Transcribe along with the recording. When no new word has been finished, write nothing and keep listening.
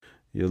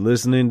You're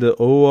listening to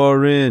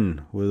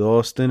ORN with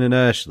Austin and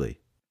Ashley.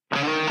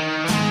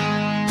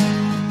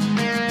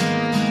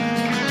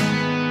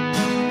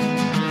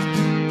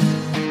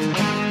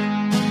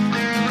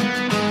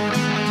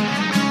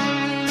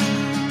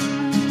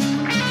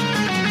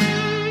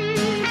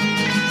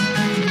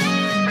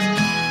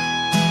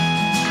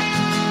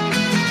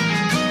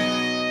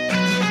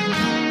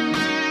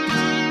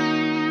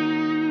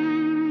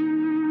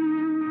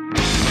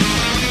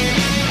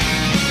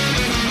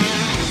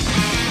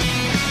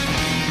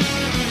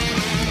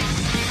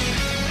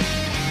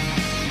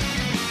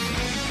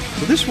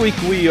 This week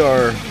we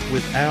are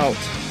without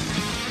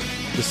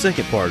the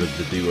second part of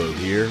the duo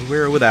here.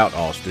 We're without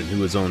Austin,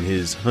 who is on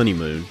his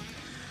honeymoon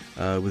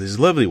with his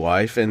lovely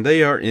wife, and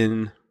they are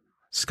in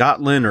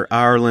Scotland or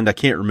Ireland. I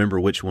can't remember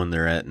which one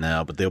they're at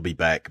now, but they'll be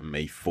back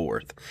May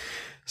 4th.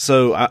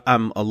 So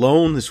I'm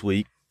alone this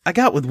week. I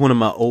got with one of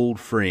my old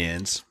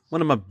friends,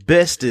 one of my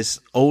bestest,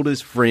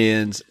 oldest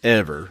friends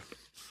ever.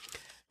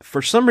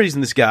 For some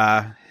reason, this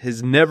guy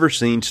has never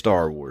seen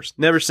Star Wars,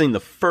 never seen the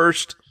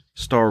first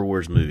Star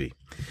Wars movie.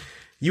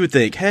 You would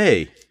think,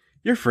 hey,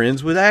 you're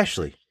friends with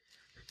Ashley.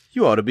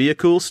 You ought to be a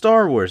cool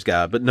Star Wars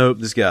guy. But nope,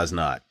 this guy's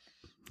not.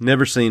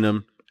 Never seen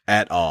him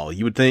at all.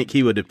 You would think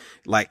he would have,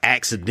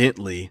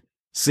 accidentally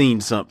seen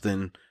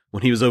something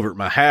when he was over at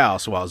my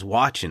house while I was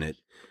watching it.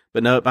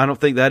 But nope, I don't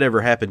think that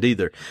ever happened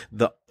either.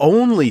 The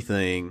only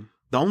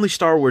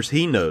Star Wars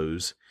he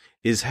knows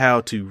is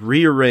how to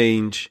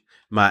rearrange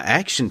my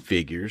action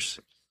figures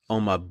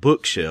on my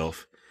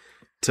bookshelf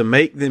to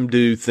make them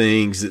do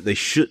things that they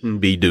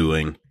shouldn't be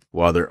doing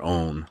while they're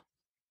on,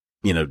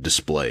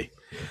 display.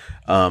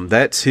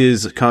 That's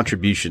his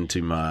contribution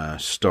to my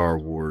Star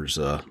Wars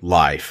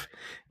life,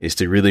 is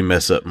to really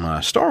mess up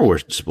my Star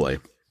Wars display.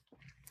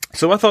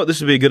 So I thought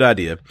this would be a good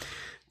idea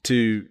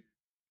to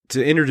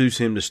introduce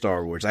him to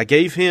Star Wars. I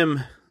gave him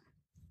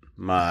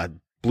my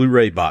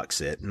Blu-ray box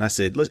set, and I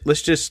said,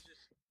 let's just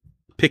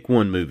pick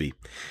one movie.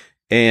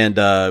 And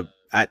I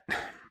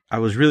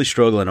was really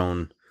struggling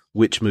on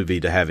which movie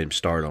to have him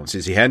start on,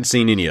 since he hadn't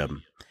seen any of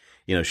them.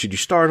 Should you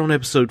start on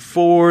episode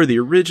 4, the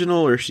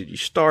original, or should you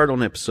start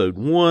on episode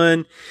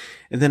 1?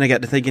 And then I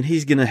got to thinking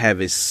he's going to have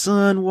his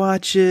son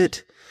watch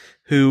it,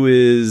 who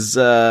is,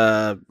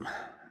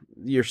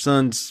 your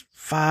son's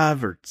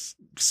 5 or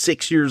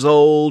 6 years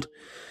old.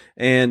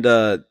 And,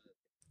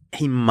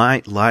 he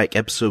might like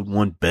episode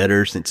 1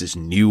 better since it's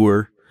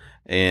newer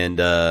and,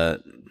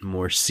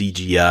 more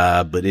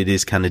CGI, but it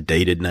is kind of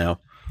dated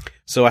now.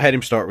 So I had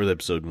him start with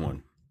episode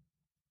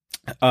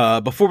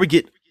 1. Before we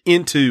get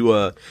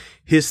into,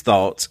 his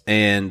thoughts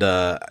and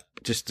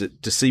just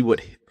to see what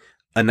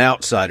an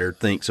outsider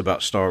thinks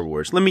about Star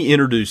Wars, let me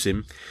introduce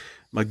him.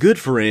 My good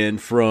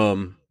friend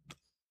from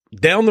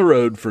down the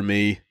road from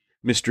me,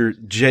 Mr.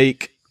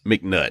 Jake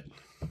McNutt.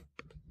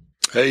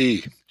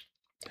 Hey.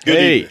 Good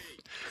evening.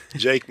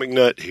 Jake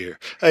McNutt here.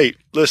 Hey,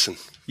 listen,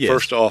 yes.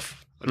 First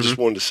off, I just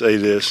wanted to say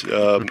this.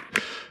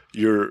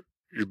 Your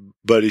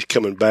buddy's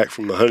coming back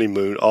from the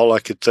honeymoon. All I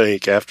could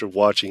think after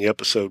watching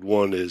episode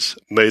 1 is,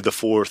 May the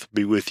 4th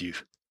be with you.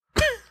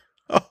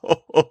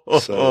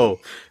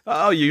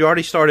 Oh, you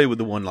already started with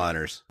the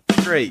one-liners.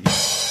 Great.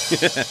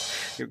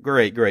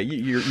 Great.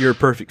 You're a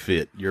perfect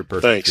fit. You're a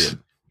perfect fit.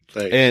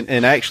 Thanks.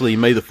 And actually,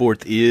 May the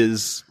 4th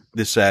is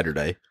this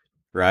Saturday,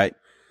 right?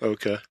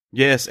 Okay.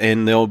 Yes,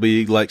 and there'll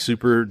be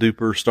super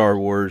duper Star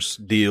Wars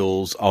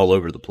deals all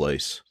over the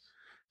place.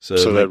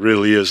 So that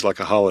really is like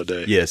a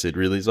holiday. Yes, it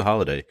really is a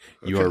holiday.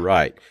 Okay. You are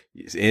right.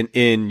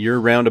 In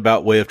your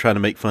roundabout way of trying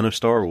to make fun of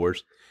Star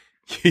Wars,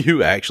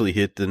 you actually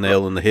hit the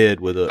nail on the head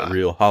with a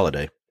real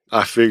holiday.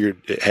 I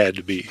figured it had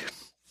to be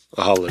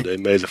a holiday.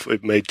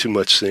 It made too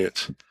much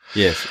sense.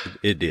 Yes,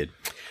 it did.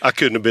 I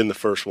couldn't have been the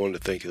first one to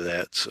think of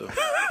that. So,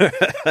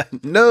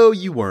 no,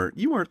 you weren't.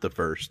 You weren't the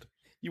first.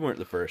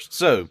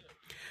 So,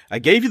 I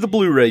gave you the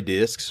Blu-ray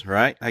discs,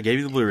 right?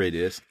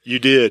 You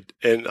did,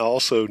 and I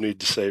also need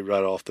to say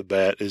right off the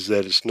bat is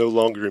that it's no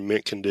longer in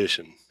mint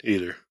condition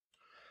either.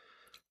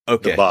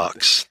 Okay. The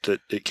box that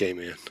it came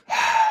in.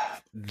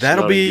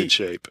 That'll be in good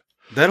shape.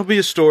 That'll be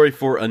a story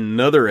for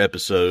another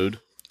episode.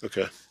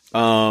 Okay.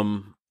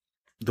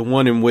 The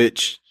one in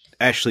which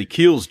Ashley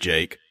kills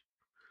Jake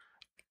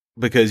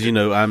because,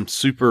 I'm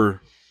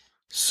super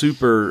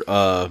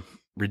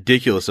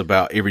ridiculous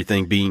about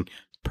everything being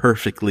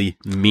perfectly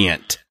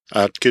mint.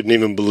 I couldn't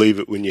even believe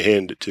it when you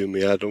handed it to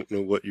me. I don't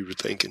know what you were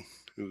thinking.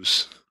 It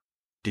was.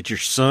 Did your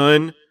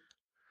son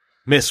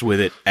mess with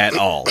it at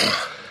all?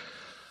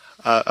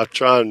 I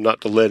try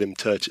not to let him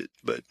touch it,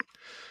 but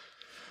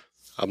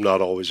I'm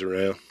not always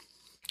around.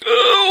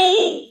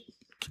 Oh,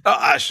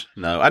 gosh.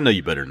 No, I know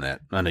you better than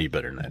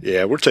that.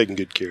 Yeah, we're taking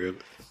good care of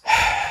it.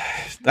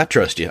 I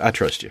trust you.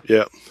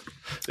 Yeah.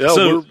 Yeah,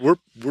 so, we're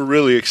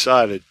really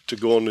excited to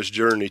go on this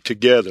journey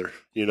together.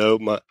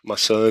 My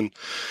son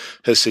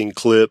has seen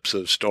clips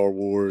of Star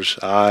Wars.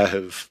 I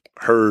have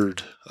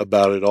heard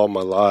about it all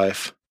my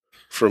life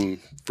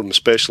from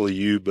especially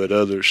you, but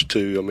others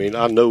too. I mean,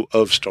 I know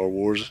of Star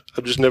Wars.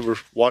 I've just never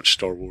watched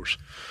Star Wars.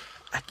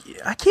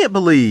 I can't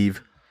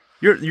believe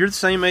you're the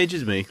same age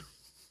as me.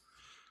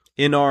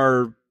 in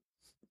our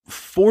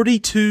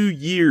 42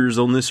 years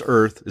on this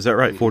earth, is that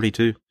right?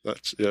 42?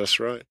 That's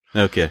right.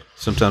 Okay.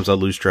 Sometimes I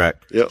lose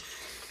track. Yep.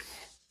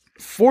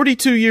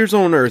 42 years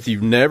on earth,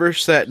 you've never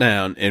sat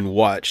down and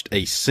watched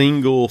a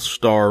single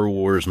Star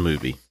Wars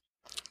movie.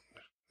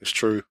 It's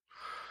true.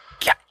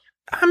 Yeah.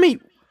 I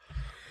mean,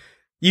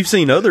 you've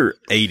seen other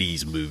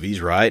 80s movies,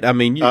 right? I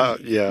mean,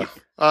 yeah.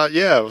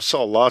 I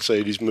saw lots of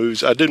 80s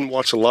movies. I didn't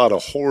watch a lot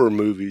of horror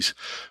movies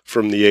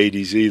from the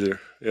 80s either.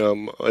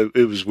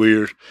 It was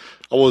weird.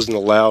 I wasn't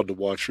allowed to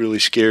watch really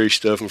scary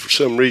stuff, and for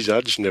some reason,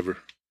 I just never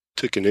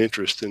took an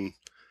interest in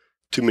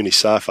too many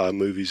sci-fi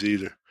movies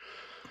either.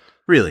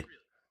 Really?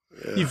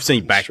 Yeah, you've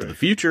seen Back to the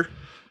Future?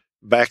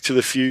 Back to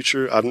the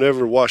Future. I've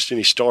never watched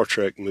any Star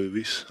Trek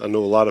movies. I know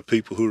a lot of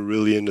people who are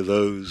really into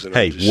those. And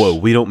whoa,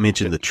 we don't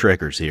mention the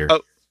Trekkers here.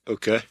 Oh,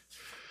 okay.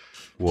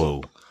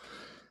 Whoa.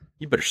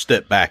 You better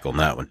step back on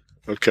that one.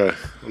 Okay.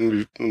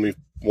 Let me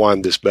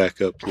wind this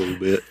back up a little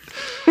bit.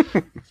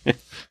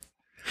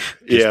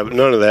 Yeah, but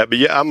none of that. But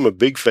yeah, I'm a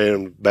big fan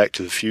of Back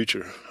to the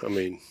Future. I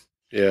mean,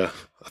 yeah,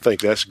 I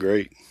think that's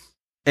great.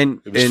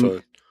 And it was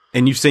fun.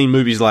 And you've seen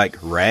movies like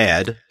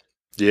Rad.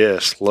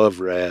 Yes,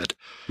 love Rad.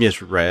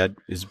 Yes, Rad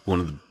is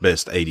one of the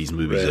best 80s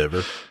movies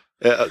ever.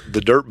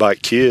 The Dirt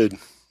Bike Kid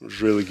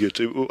was really good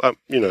too.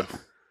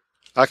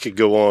 I could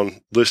go on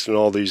listing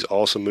all these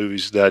awesome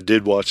movies that I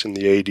did watch in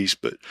the 80s,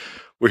 but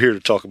we're here to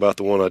talk about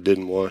the one I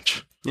didn't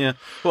watch. Yeah.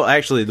 Well,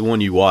 actually, the one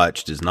you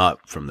watched is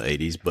not from the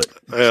 80s, but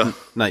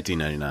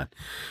 1999.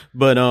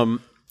 But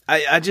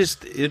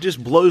it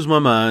just blows my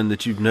mind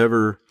that you've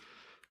never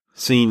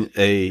seen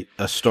a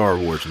Star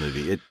Wars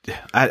movie.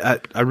 I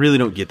really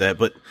don't get that,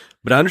 but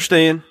I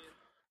understand.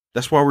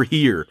 That's why we're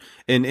here,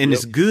 and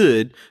it's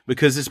good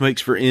because this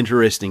makes for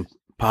interesting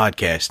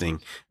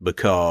podcasting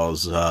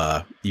because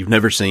you've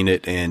never seen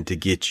it, and to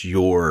get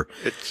your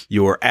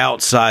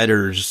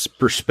outsider's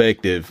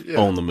perspective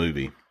on the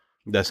movie,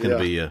 that's going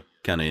to be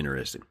kind of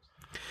interesting.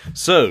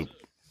 So,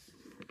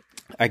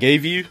 I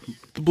gave you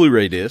the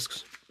Blu-ray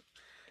discs,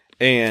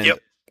 and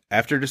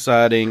after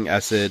deciding, I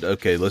said,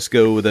 okay, let's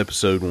go with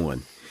episode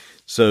 1.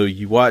 So,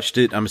 you watched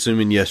it, I'm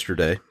assuming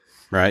yesterday,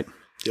 right?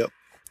 Yep.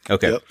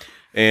 Okay. Yep.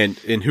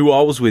 And who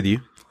all was with you?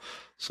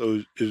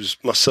 So, it was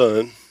my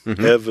son,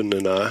 Evan,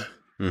 and I.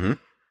 Mm-hmm.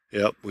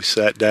 Yep, we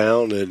sat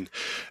down, and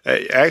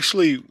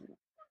actually,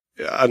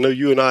 I know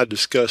you and I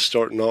discussed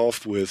starting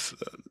off with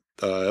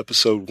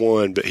episode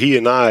 1, but he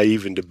and I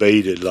even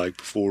debated, like,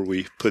 before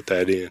we put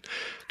that in,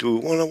 do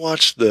we want to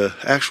watch the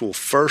actual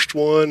first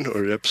one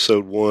or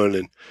episode 1?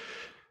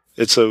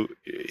 And so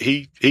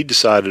he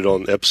decided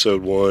on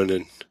episode 1,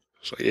 and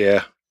so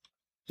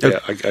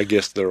I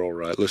guess they're all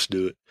right. Let's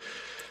do it.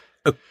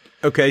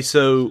 Okay,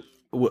 so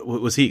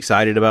was he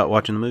excited about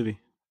watching the movie?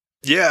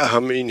 Yeah, I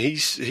mean,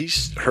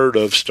 he's heard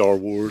of Star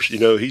Wars.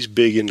 He's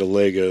big into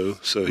Lego,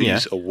 so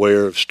he's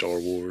aware of Star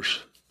Wars.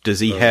 Does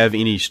he have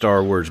any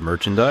Star Wars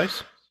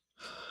merchandise?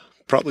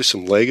 Probably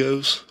some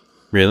Legos.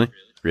 Really?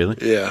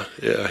 Yeah.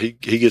 He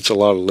gets a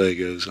lot of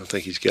Legos. I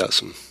think he's got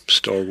some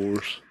Star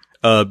Wars.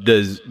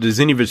 Does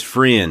any of his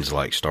friends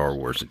like Star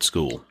Wars at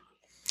school?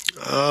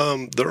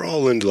 They're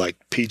all into like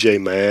PJ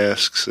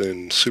Masks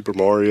and Super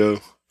Mario.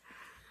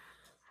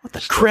 What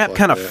the crap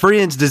kind of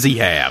friends does he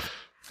have?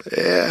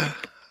 Yeah.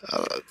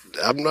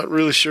 I'm not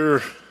really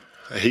sure.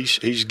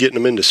 He's getting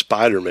them into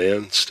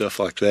Spider-Man, stuff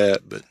like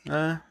that, but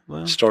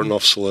starting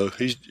off slow.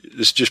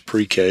 It's just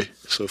pre-K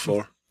so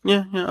far.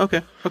 Yeah,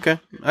 okay.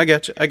 I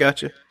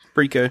got you.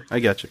 Pre-K, I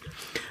got you.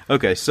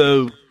 Okay,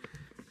 so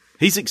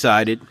he's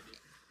excited.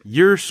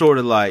 You're sort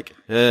of like,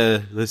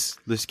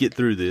 let's get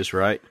through this,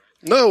 right?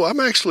 No, I'm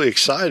actually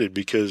excited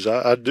because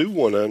I do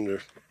want to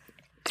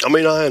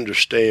I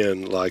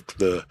understand like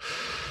the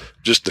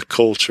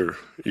culture,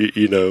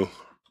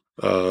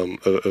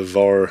 of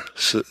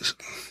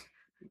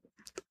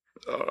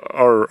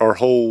our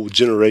whole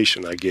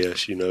generation, I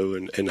guess,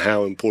 and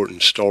how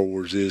important Star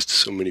Wars is to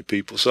so many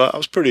people. So I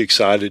was pretty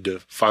excited to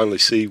finally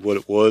see what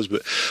it was,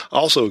 but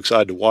also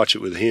excited to watch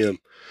it with him,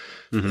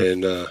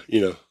 and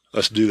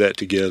us do that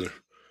together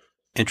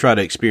and try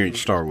to experience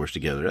Star Wars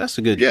together. That's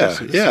a good.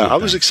 That's a good I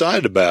was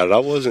excited about it. I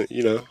wasn't,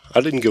 I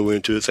didn't go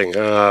into it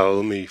thinking,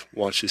 let me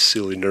watch this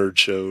silly nerd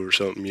show or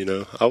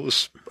something.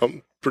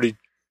 I'm pretty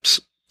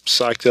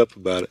psyched up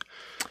about it.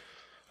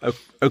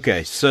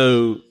 Okay,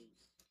 so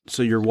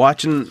you're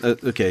watching.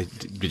 Okay,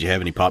 did you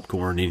have any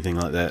popcorn, anything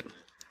like that?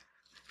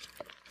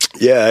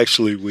 Yeah,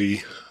 actually,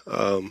 we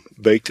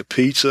baked a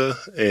pizza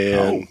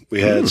and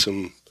we had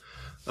some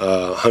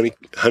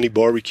honey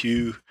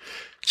barbecue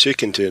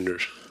chicken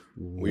tenders.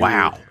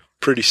 Wow,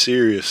 pretty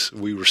serious.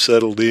 We were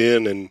settled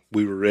in and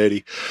we were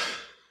ready.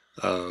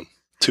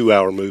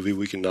 2-hour movie,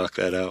 we can knock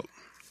that out.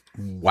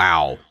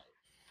 Wow,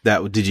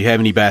 did you have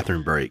any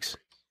bathroom breaks?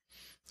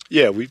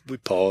 Yeah, we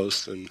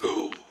paused and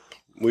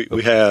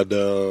we had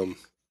my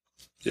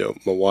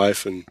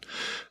wife and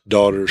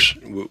daughters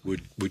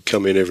would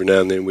come in every now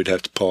and then. We'd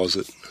have to pause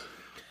it,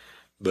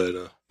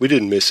 but we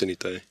didn't miss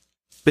anything.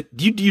 But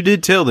you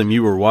did tell them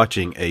you were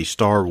watching a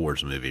Star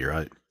Wars movie,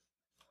 right?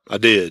 I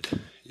did.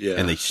 Yeah,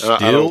 and they still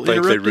I don't think they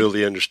interrupted?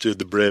 really understood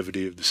the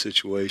brevity of the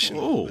situation.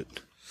 Oh.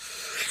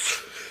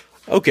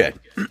 Okay.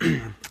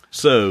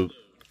 So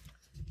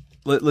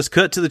let's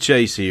cut to the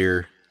chase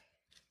here.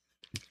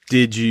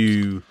 Did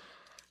you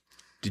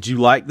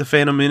like the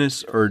Phantom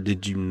Menace, or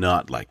did you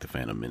not like the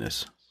Phantom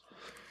Menace?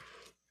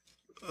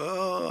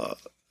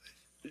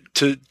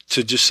 To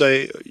just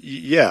say,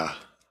 yeah,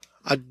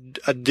 I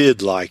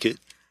did like it.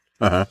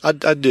 Uh-huh.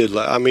 I did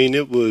like. I mean,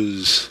 it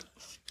was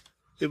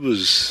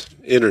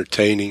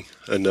entertaining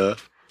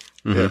enough.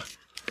 Mm-hmm.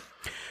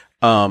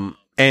 Yeah.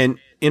 And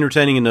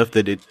entertaining enough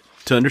to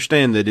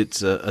understand that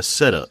it's a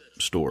setup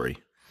story,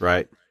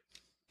 right?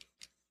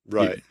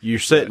 Right. You're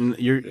setting.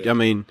 I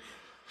mean,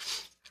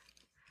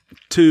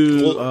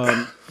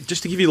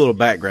 just to give you a little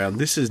background,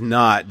 this is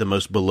not the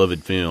most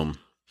beloved film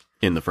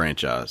in the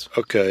franchise.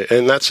 Okay,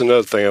 and that's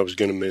another thing I was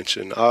going to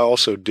mention. I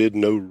also did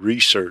no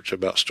research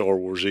about Star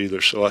Wars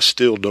either, so I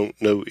still don't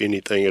know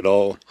anything at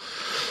all.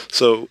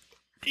 So,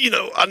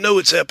 I know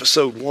it's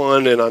episode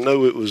 1, and I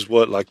know it was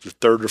like the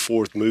third or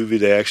fourth movie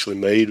they actually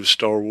made of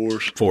Star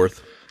Wars.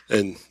 Fourth.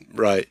 And,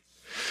 right.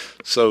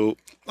 So,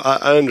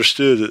 I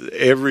understood that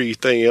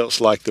everything else,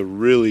 like the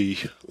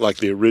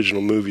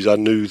original movies, I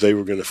knew they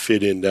were going to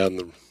fit in down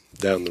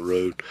the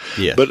road.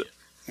 Yeah. But,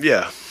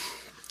 yeah.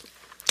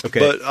 Okay.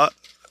 But,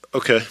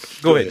 okay.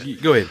 Go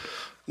ahead. Go ahead.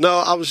 No,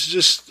 I was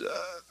just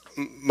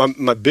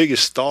my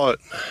biggest thought,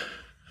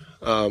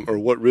 or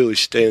what really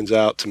stands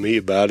out to me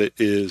about it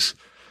is,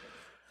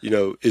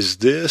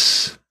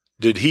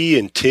 did he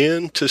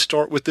intend to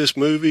start with this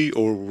movie,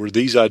 or were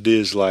these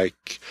ideas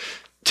like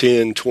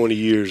 10, 20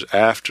 years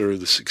after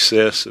the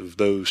success of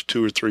those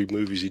 2 or 3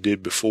 movies he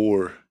did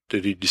before?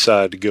 Did he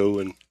decide to go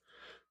and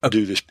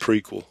do this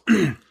prequel?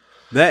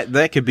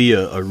 That could be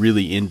a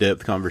really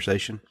in-depth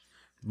conversation.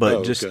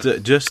 But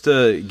just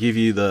to give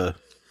you a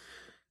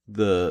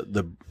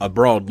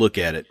broad look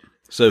at it.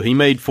 So he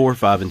made 4,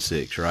 5, and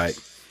 6, right?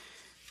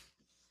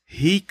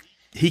 He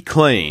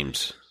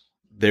claims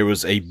there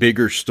was a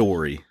bigger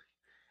story,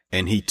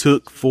 and he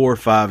took 4,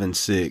 5, and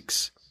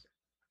 6,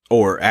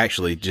 or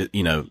actually,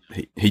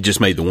 he just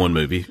made the one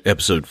movie,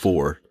 episode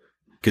 4,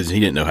 because he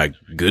didn't know how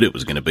good it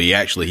was going to be.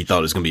 Actually, he thought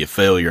it was going to be a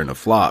failure and a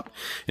flop,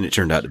 and it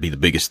turned out to be the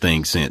biggest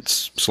thing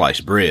since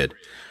sliced bread.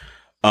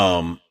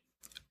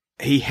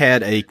 He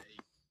had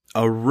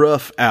a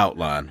rough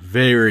outline,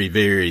 very,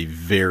 very,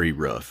 very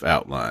rough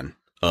outline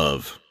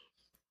of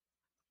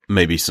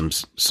maybe some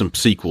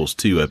sequels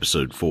to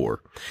episode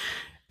 4.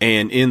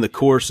 And in the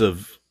course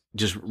of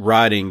just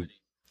writing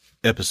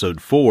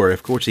episode 4,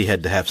 of course, he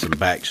had to have some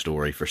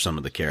backstory for some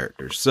of the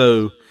characters.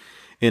 So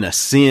in a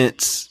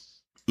sense,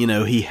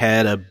 he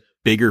had a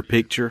bigger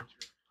picture.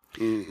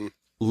 Mm-hmm.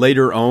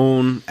 Later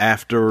on,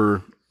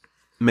 after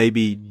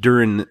maybe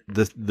during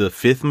the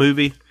 5th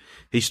movie,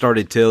 he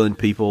started telling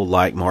people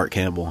like Mark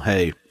Campbell,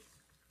 hey,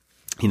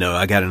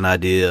 I got an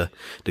idea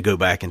to go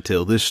back and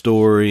tell this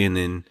story, and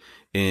then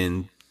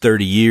in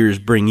 30 years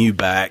bring you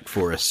back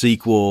for a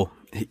sequel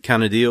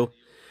kind of deal.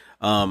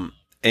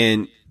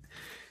 And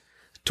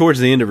towards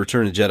the end of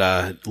Return of the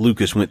Jedi,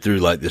 Lucas went through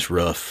like this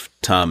rough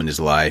time in his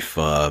life,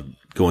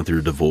 going through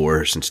a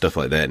divorce and stuff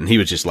like that, and he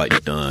was just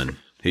like done.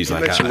 He was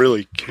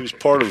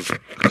part of a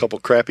couple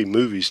crappy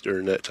movies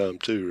during that time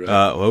too, right?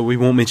 Well, we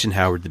won't mention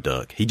Howard the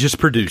Duck. He just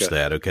produced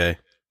that, okay?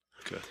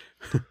 Okay.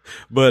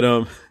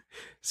 But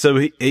so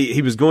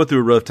he was going through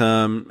a rough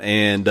time,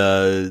 and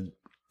I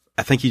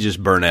think he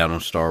just burned out on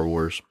Star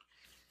Wars.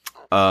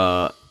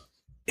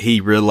 He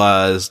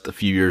realized a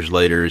few years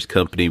later his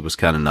company was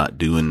kind of not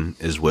doing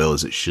as well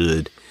as it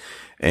should,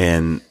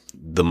 and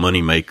the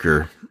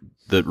moneymaker,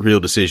 the real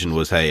decision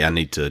was, hey, I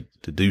need to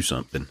do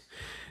something.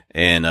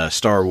 And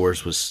Star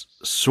Wars was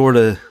sort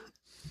of,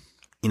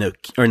 in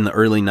the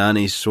early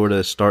 90s, sort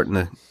of starting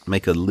to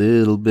make a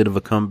little bit of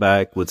a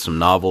comeback with some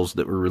novels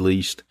that were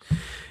released.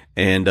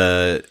 And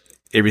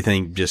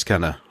everything just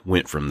kind of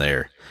went from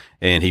there.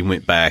 And he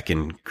went back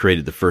and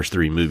created the first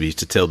 3 movies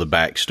to tell the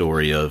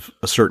backstory of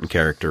a certain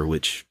character,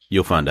 which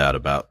you'll find out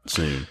about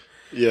soon.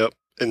 Yep.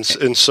 And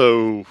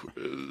so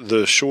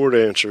the short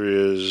answer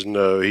is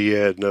no, he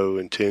had no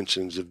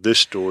intentions of this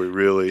story,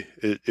 really.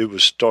 It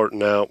was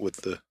starting out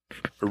with the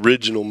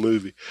original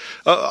movie.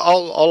 My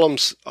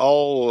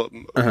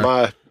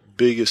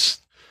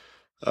biggest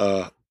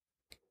deal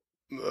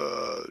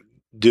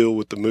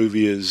with the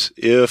movie is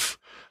if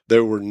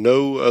there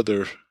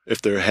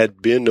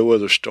had been no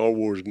other Star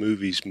Wars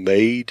movies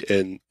made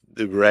and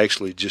they were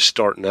actually just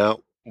starting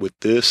out with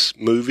this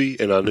movie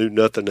and I knew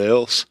nothing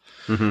else,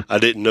 I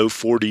didn't know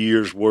 40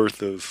 years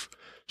worth of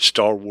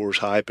Star Wars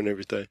hype and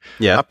everything.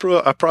 Yeah. I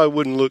probably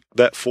wouldn't look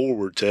that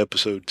forward to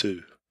episode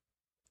 2.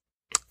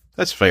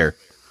 That's fair.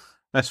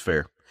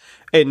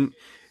 And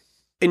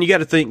you got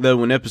to think, though,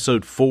 when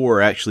episode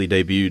 4 actually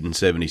debuted in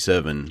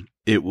 1977,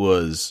 it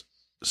was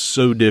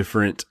so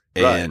different.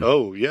 Right.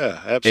 Oh,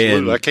 yeah,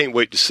 absolutely. I can't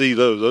wait to see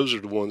those. Those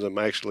are the ones I'm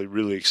actually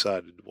really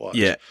excited to watch.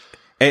 Yeah.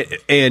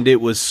 And it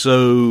was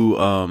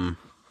so,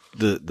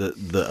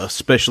 the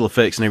special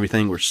effects and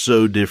everything were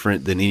so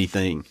different than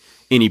anything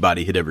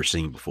anybody had ever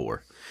seen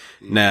before.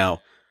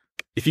 Now,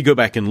 if you go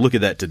back and look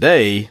at that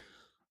today,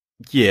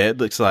 yeah, it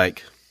looks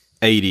like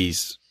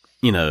 80s,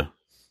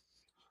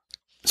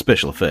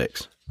 special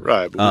effects.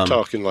 Right, but we're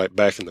talking like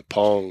back in the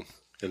Pong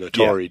and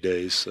Atari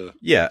days. So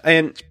yeah,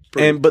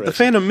 but the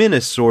Phantom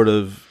Menace sort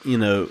of,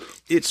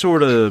 it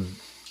sort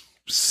of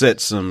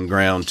set some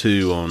ground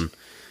too on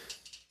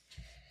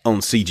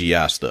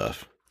CGI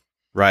stuff,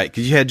 right?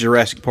 Because you had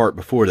Jurassic Park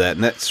before that,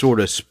 and that sort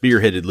of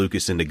spearheaded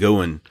Lucas into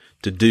going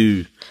to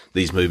do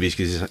these movies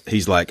because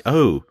he's like,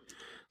 oh,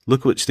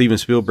 look what Steven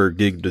Spielberg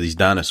did to these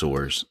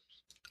dinosaurs.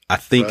 I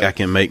think I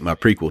can make my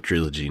prequel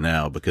trilogy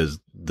now because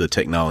the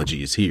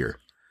technology is here.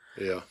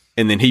 Yeah.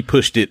 And then he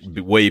pushed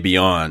it way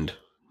beyond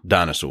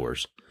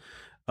dinosaurs,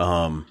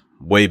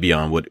 way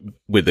beyond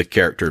with the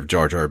character of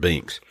Jar Jar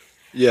Binks.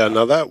 Yeah,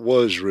 now that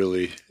was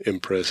really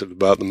impressive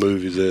about the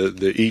movie.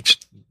 The each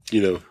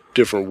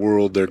different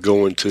world they're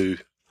going to,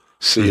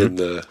 seeing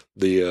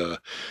the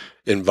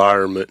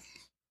environment,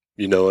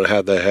 and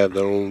how they have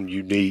their own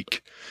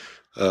unique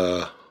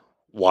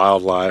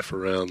wildlife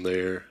around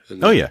there.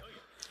 And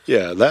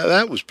yeah,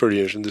 that was pretty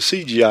interesting. The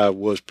CGI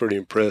was pretty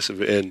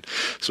impressive, and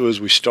so as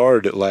we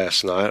started it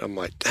last night, I'm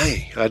like,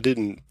 dang, I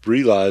didn't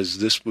realize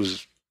this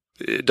was.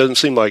 It doesn't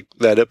seem like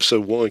that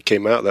episode 1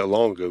 came out that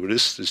long ago, but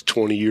this is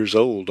 20 years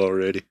old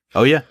already.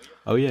 Oh yeah,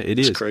 it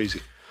is. It's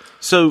crazy.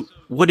 So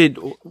what did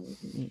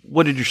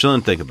your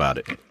son think about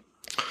it?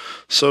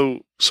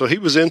 So he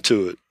was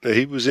into it.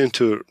 He was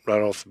into it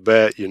right off the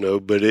bat,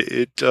 but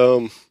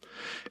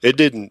it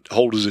didn't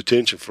hold his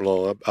attention for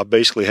long. I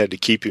basically had to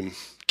keep him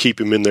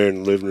in there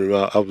in the living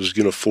room. I was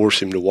going to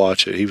force him to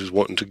watch it. He was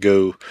wanting to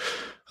go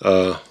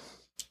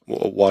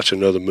watch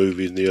another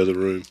movie in the other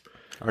room.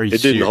 Are you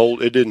It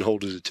didn't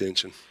hold his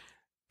attention.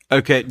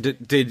 Okay.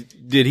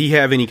 Did he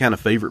have any kind of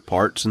favorite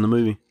parts in the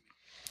movie?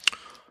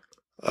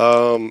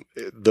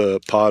 The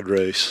pod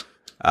race.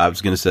 I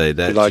was going to say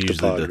that's the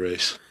pod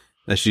race.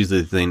 That's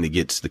usually the thing that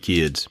gets the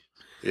kids.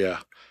 Yeah.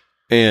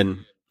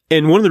 And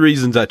one of the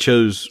reasons I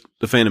chose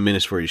the Phantom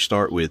Menace for you to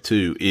start with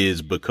too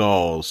is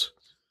because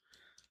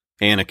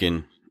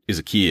Anakin is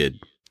a kid,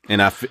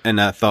 and I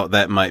thought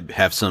that might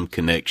have some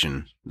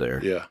connection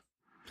there. Yeah.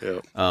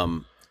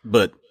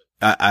 But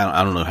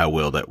I don't know how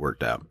well that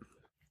worked out.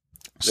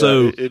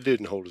 So it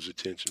didn't hold his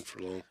attention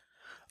for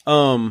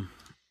long.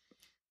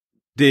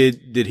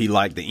 Did he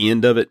like the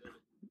end of it?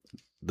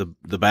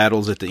 The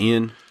battles at the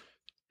end?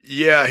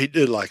 Yeah, he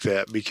did like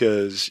that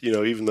because,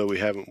 even though we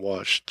haven't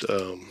watched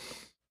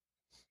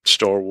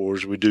Star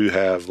Wars, we do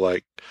have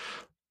like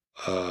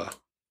what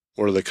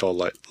are they called?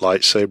 Like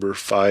lightsaber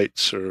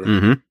fights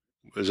or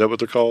is that what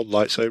they're called?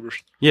 Lightsabers?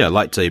 Yeah,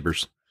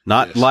 lightsabers.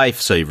 Not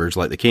lifesavers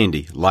like the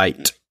candy.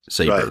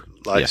 Lightsaber.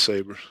 Right.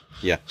 Lightsabers.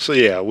 Yeah. So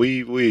yeah,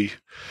 we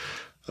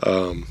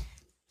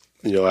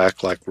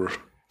act like we're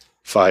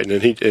fighting,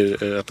 and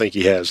I think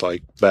he has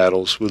like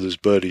battles with his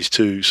buddies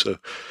too. So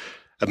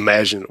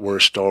imagine that we're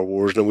in Star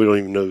Wars, and we don't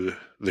even know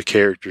the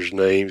characters'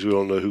 names. We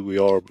don't know who we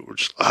are, but we're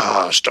just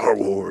Star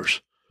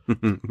Wars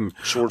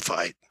sword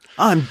fight.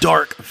 I'm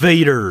Dark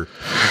Vader.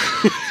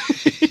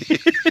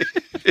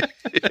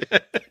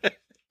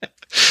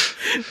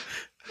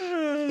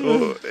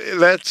 Well,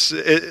 that's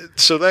it.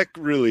 So that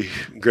really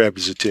grabbed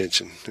his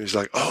attention. He's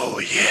like, "Oh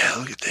yeah,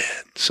 look at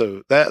that!"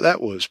 So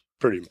that was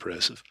pretty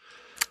impressive.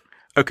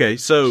 Okay,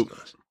 so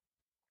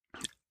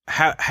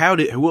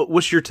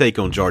what's your take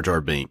on Jar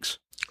Jar Binks?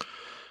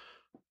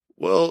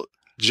 Well,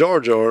 Jar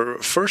Jar.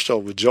 First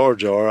off, with Jar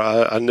Jar,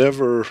 I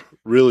never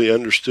really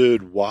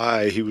understood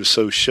why he was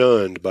so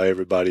shunned by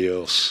everybody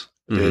else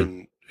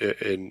in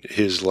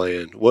his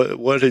land.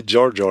 What had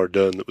Jar Jar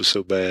done that was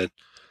so bad?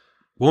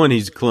 One,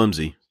 he's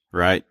clumsy,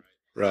 right?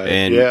 Right.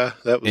 And, yeah,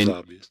 that was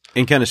obvious.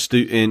 And kind of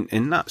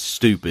and not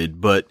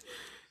stupid, but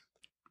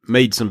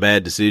made some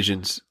bad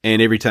decisions.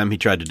 And every time he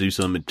tried to do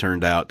something, it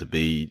turned out to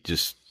be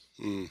just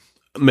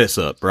mess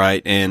up,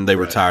 right? And they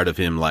were tired of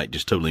him, like,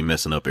 just totally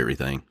messing up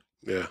everything.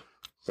 Yeah,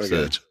 I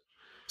gotcha.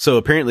 So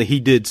apparently he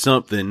did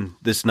something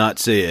that's not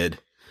said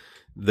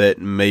that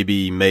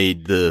maybe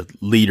made the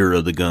leader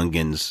of the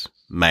Gungans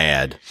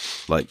mad.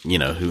 Like,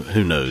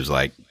 who knows?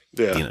 Like,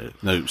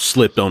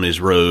 slipped on his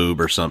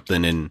robe or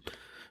something and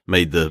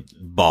made the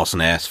boss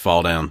and ass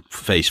fall down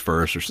face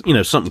first or,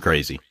 something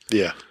crazy.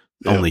 Yeah.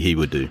 Only he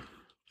would do.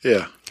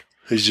 Yeah.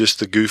 He's just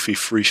the goofy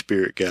free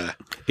spirit guy.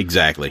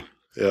 Exactly.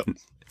 Yep.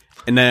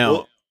 And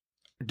now,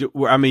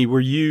 were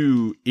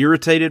you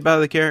irritated by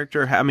the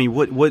character? I mean,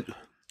 what?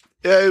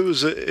 Yeah,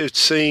 it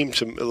seemed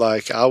to me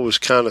like I was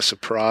kind of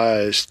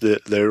surprised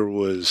that there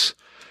was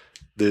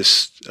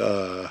this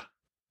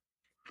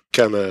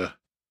kind of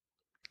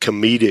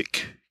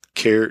comedic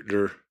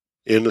character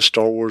in a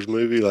Star Wars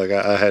movie. Like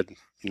I had,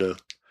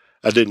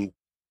 I didn't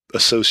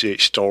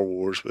associate Star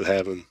Wars with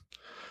having,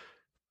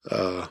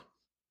 a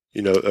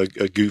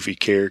goofy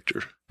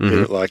character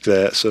in it like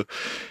that. So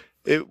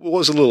it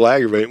was a little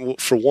aggravating. Well,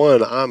 for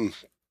one, I'm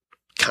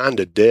kind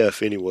of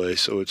deaf anyway,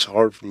 so it's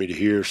hard for me to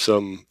hear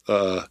some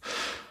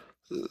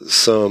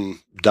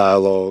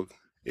dialogue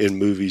in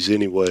movies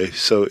anyway.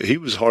 So he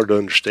was hard to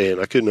understand.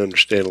 I couldn't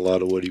understand a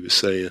lot of what he was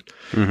saying.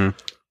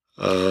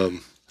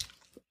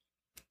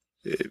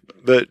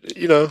 But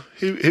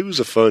he was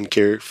a fun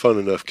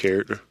enough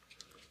character.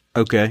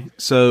 Okay,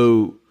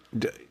 so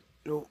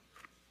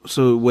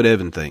what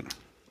Evan think?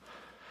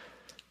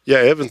 Yeah,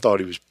 Evan thought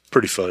he was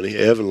pretty funny.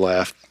 Evan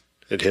laughed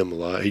at him a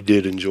lot. He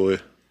did enjoy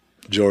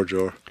Jar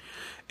Jar.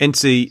 And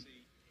see,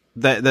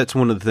 that's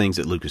one of the things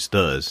that Lucas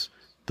does.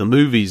 The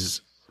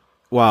movies,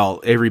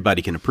 while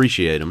everybody can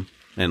appreciate them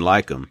and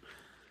like them,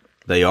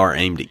 they are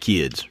aimed at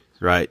kids,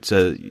 right?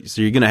 So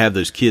you're going to have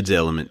those kids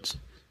elements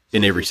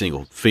in every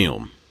single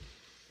film.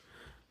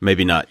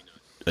 Maybe not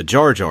a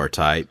Jar Jar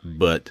type,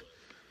 but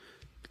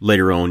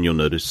later on you'll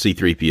notice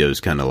C-3PO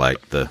is kind of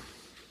like the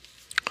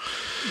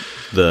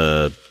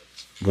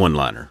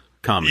one-liner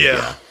comedy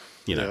guy,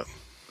 Yeah.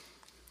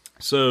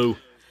 So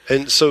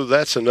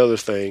that's another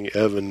thing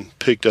Evan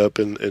picked up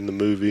in the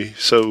movie.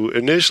 So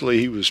initially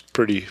he was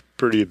pretty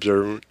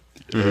observant,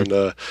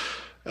 and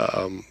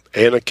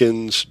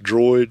Anakin's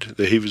droid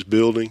that he was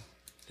building,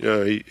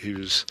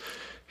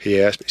 he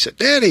asked me, he said,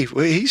 "Daddy,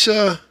 well, he's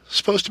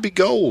supposed to be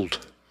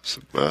gold."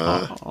 So,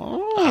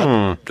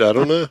 I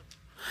don't know.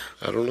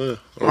 I don't know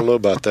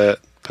about that,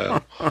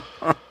 pal.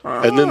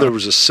 And then there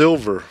was a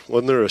silver.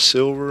 Wasn't there a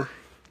silver?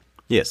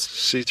 Yes.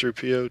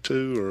 C-3PO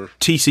too, or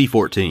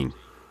TC-14.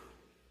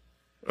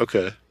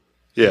 Okay.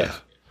 Yeah.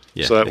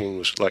 Yeah. So that one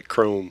was like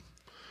chrome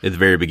at the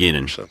very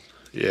beginning.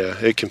 Yeah,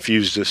 it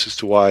confused us as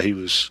to why he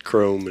was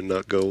chrome and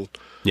not gold.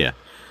 Yeah.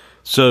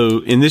 So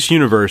in this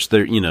universe,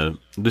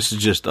 this is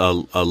just a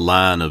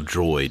line of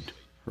droid,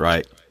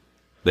 right?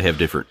 They have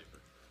different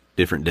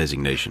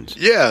designations.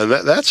 Yeah, and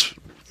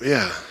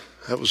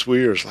that was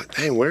weird. It's like,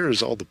 dang, where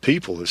is all the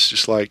people? It's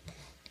just like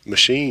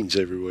machines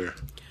everywhere.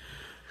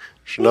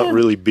 They're not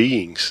really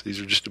beings. These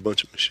are just a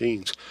bunch of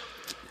machines.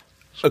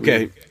 It's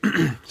okay.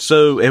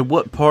 So at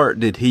what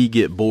part did he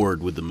get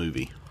bored with the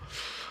movie?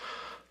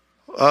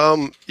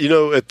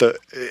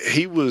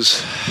 He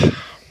was,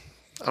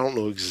 I don't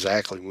know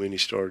exactly when he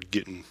started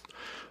getting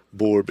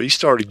bored, but he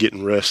started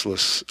getting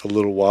restless a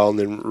little while. And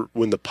then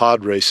when the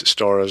pod race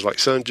started, I was like,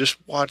 son, just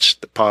watch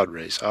the pod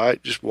race. All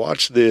right, just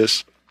watch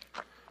this.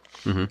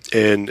 Mm-hmm.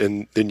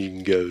 And then you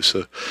can go.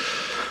 So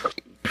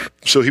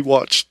he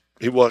watched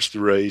the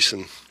race,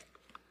 and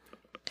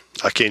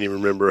I can't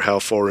even remember how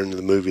far into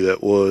the movie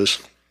that was.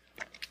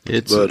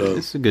 It's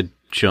a good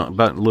chunk,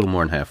 about a little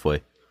more than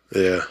halfway.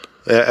 Yeah.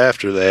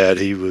 After that,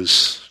 he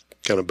was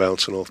kind of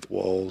bouncing off the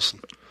walls.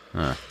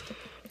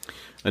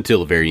 Until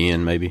the very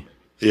end, maybe.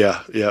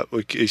 Yeah.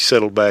 He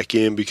settled back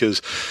in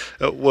because,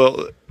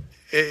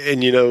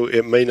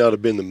 it may not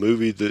have been the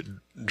movie that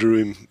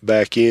drew him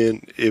back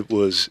in. It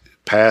was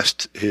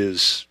past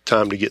his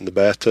time to get in the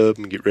bathtub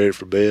and get ready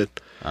for bed.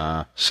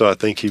 So I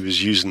think he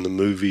was using the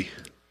movie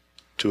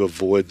to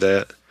avoid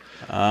that.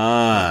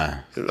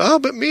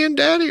 But me and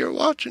Daddy are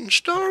watching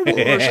Star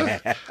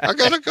Wars. I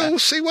gotta go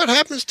see what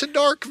happens to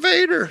Darth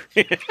Vader.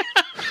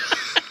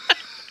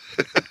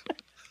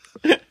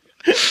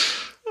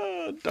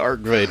 Darth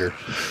Vader.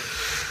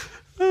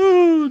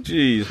 Oh,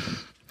 jeez.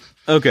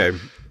 Okay.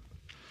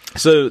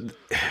 So,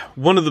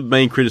 one of the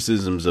main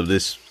criticisms of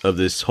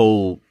this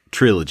whole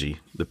trilogy,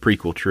 the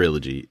prequel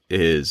trilogy,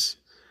 is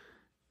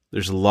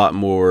there's a lot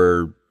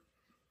more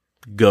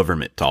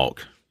government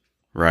talk,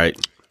 right?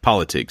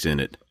 Politics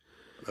in it.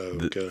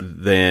 Okay.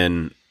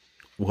 Than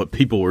what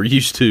people were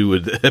used to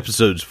with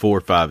episodes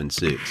 4, 5, and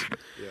 6.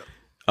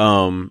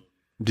 Yeah.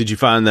 Did you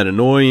find that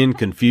annoying,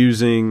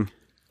 confusing?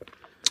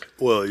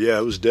 Well, yeah,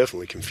 it was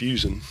definitely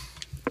confusing.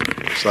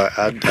 So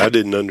I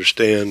didn't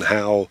understand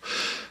how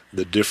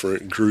the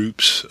different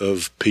groups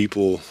of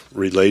people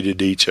related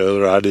to each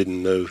other. I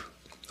didn't know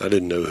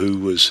who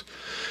was,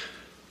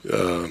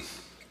 the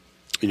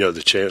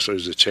chancellor.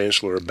 Is the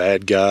chancellor a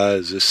bad guy?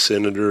 Is this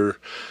senator?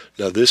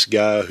 Now, this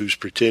guy who's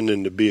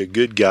pretending to be a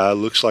good guy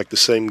looks like the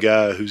same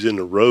guy who's in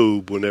a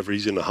robe whenever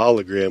he's in a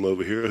hologram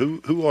over here.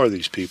 Who are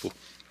these people?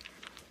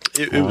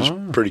 It was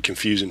pretty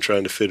confusing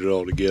trying to fit it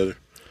all together.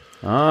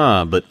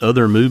 But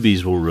other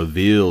movies will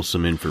reveal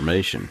some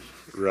information.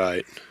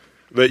 Right.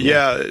 But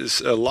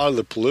it's a lot of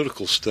the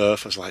political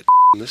stuff. I was like,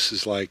 this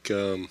is like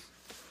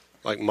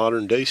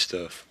modern day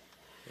stuff.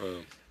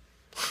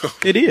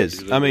 It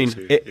is. I mean,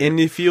 and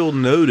if you'll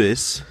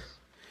notice,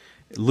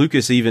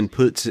 Lucas even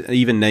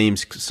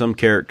names some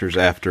characters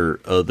after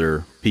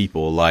other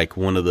people. Like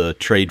one of the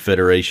Trade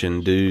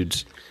Federation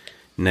dudes'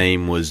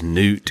 name was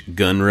Newt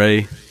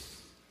Gunray.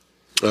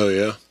 Oh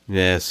yeah.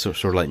 Yeah,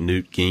 sort of like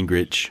Newt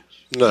Gingrich.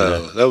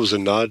 No, that was a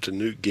nod to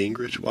Newt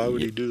Gingrich. Why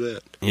would he do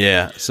that?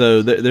 Yeah,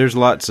 so there's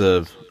lots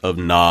of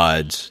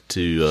nods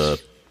to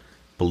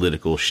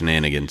political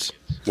shenanigans.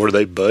 Were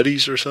they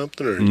buddies or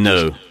something? Or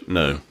No.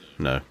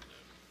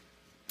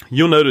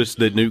 You'll notice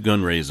that Newt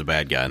Gunray is a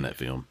bad guy in that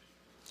film.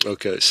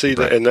 Okay, see,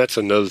 and that's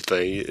another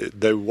thing.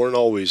 They weren't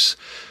always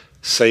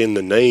saying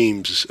the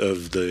names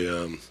of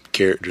the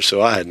characters,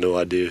 so I had no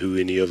idea who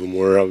any of them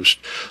were. I was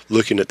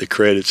looking at the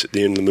credits at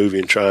the end of the movie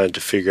and trying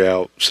to figure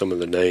out some of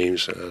the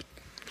names. I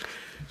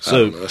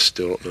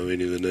still don't know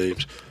any of the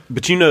names.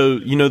 But you know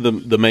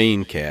the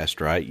main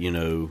cast, right? You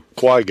know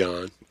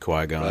Qui-Gon.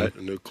 Qui-Gon. Right,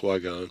 I know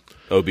Qui-Gon.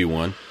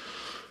 Obi-Wan.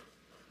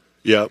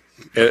 Yep.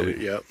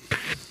 Yep.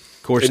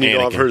 Of course, and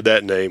Anakin. I've heard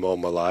that name all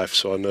my life,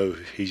 so I know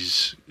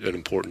he's an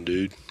important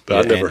dude. But Yeah,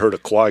 I've never heard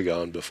of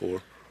Qui-Gon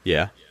before.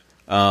 Yeah.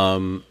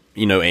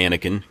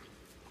 Anakin.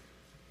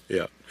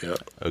 Yeah.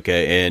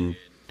 Okay,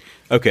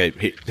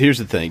 here's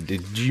the thing.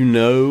 Did you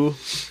know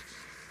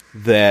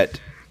that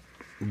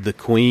the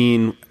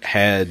Queen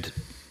had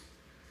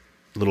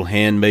little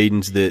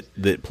handmaidens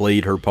that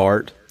played her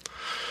part?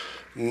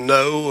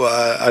 No,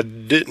 I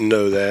didn't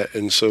know that,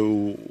 and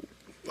so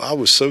I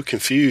was so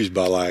confused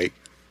by like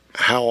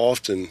how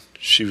often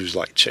she was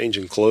like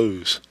changing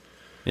clothes.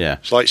 Yeah,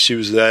 it's like she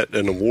was at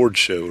an award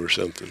show or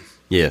something.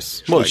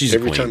 Yes, well, like she's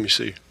every a queen. time you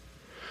see her.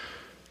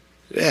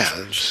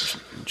 Yeah,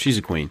 she's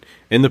a queen,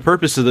 and the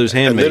purpose of those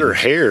handmaidens, and then her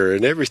hair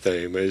and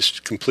everything is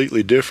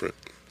completely different.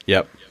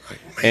 Yep, like,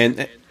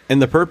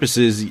 and the purpose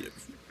is,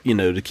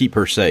 to keep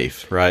her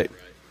safe, right?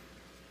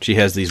 She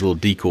has these little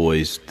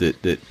decoys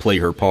that play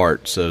her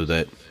part so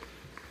that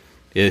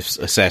if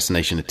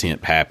assassination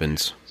attempt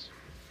happens,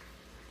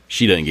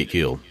 she doesn't get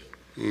killed.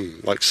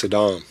 Like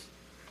Saddam.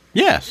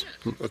 Yes.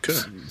 Okay.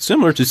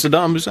 Similar to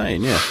Saddam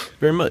Hussein, yeah.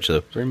 Very much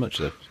so.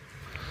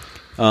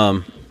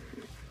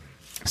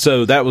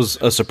 So that was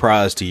a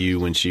surprise to you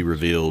when she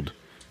revealed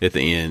at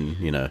the end,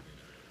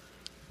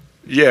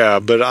 Yeah,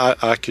 but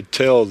I could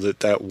tell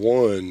that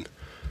one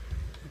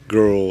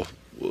girl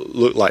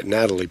looked like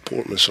Natalie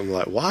Portman. So I'm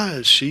like, why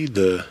is she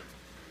the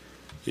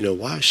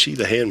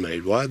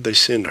handmaid? Why did they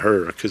send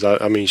her? Because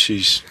I mean,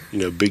 she's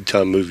big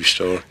time movie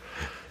star.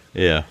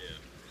 Yeah.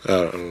 I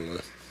don't know.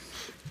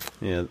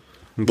 Yeah.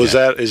 Okay.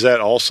 Is that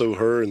also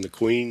her in the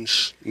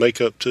Queen's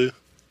makeup too?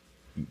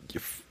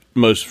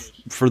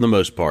 For the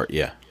most part,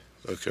 yeah.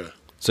 Okay.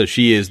 So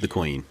she is the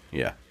Queen,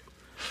 yeah.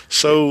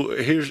 So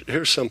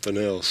here's something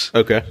else.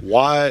 Okay.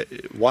 Why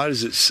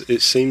does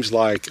it seems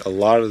like a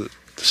lot of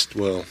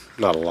well,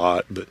 not a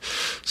lot, but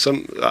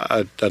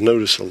I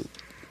notice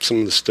some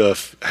of the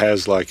stuff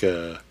has like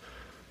a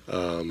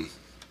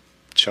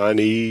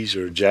Chinese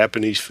or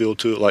Japanese feel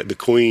to it. Like the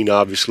Queen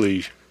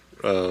obviously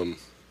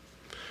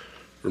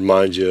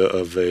reminds you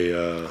of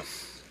a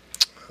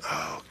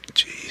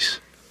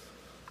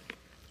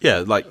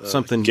yeah, like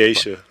something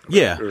geisha,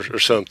 yeah, or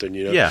something,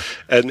 yeah,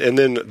 and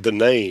then the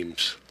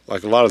names,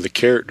 like a lot of the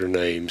character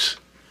names,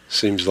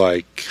 seems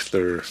like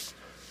they're,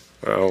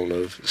 I don't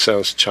know, it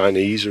sounds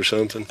Chinese or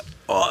something.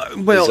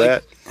 Well,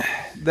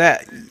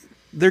 that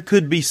there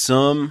could be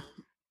some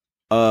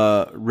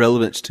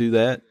relevance to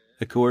that,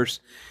 of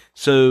course.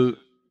 So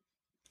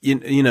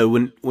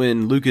when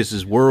Lucas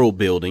is world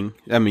building,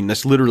 I mean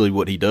that's literally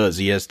what he does.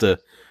 He has to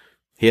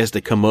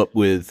come up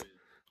with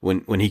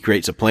when he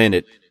creates a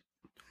planet.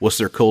 What's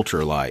their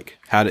culture like?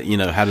 How do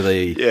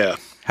they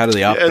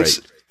operate?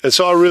 And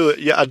so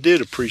I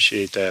did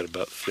appreciate that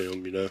about the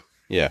film,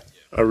 Yeah.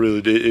 I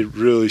really did. It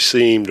really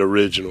seemed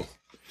original.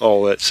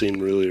 All that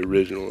seemed really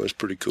original. It's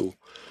pretty cool.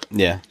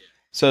 Yeah.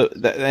 So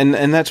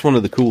and that's one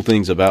of the cool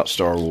things about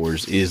Star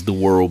Wars is the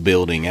world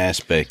building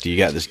aspect. You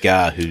got this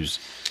guy who's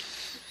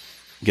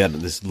got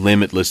this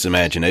limitless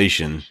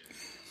imagination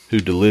who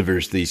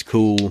delivers these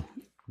cool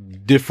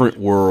different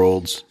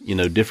worlds,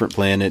 different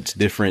planets,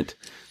 different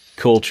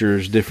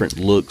cultures, different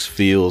looks,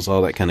 feels,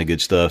 all that kind of good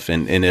stuff,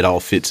 and it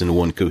all fits into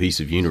one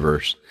cohesive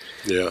universe.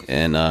 Yeah.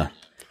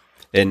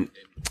 And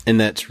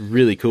that's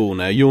really cool.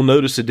 Now you'll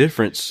notice a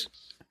difference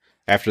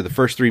after the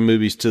first three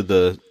movies to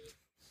the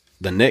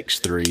next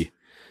three,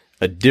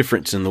 a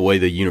difference in the way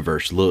the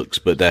universe looks,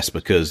 but that's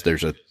because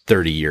there's a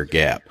 30-year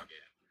gap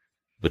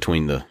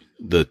between the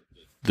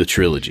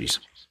trilogies.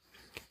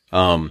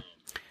 And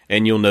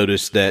you'll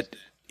notice that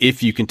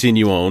if you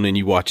continue on and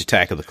you watch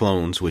Attack of the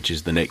Clones, which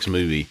is the next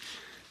movie,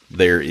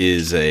 there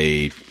is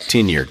a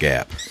 10-year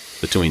gap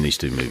between these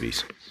two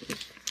movies.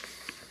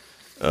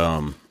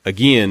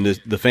 Again,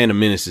 the Phantom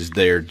Menace is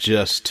there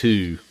just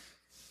to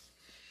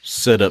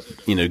set up,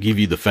 give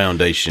you the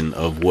foundation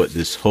of what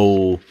this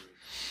whole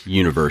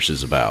universe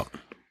is about.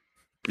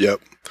 Yep.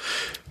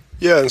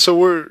 Yeah, and so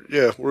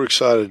we're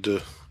excited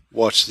to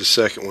watch the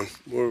second one.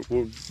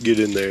 We'll get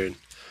in there and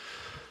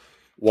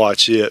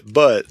watch it.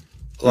 But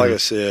like I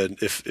said,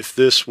 if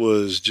this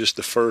was just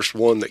the first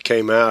one that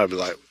came out, I'd be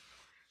like,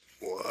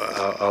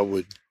 I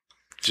would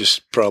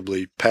just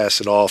probably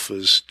pass it off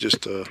as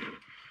just a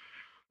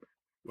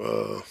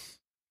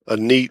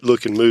neat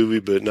looking movie,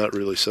 but not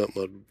really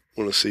something I'd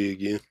want to see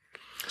again.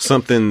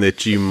 Something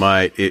that you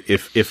might,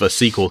 if a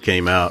sequel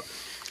came out,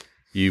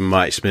 you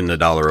might spend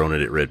 $1 on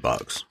it at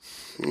Redbox.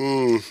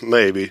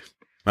 Maybe.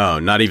 Oh,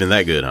 not even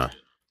that good, huh?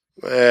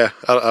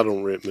 I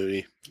don't rent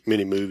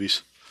many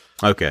movies.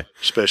 Okay.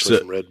 Especially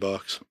from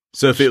Redbox.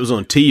 So if it was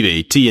on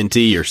TV,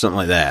 TNT or something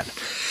like that.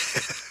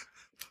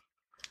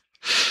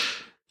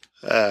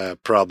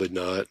 Probably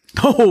not.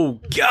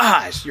 Oh,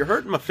 gosh, you're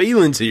hurting my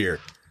feelings here.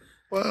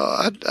 Well,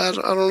 I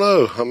don't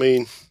know. I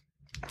mean,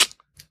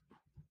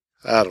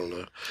 I don't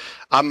know.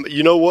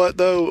 You know what,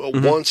 though?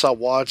 Once I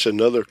watch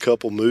another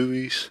couple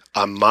movies,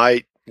 I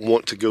might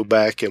want to go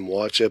back and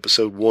watch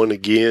episode 1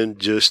 again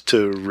just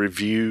to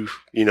review,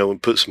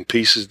 and put some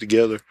pieces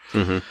together.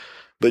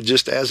 But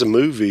just as a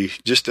movie,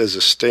 just as a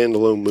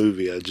standalone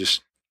movie,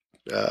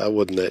 I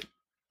wasn't that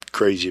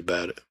crazy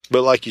about it.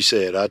 But like you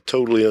said, I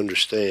totally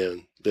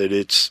understand that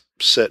it's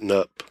setting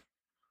up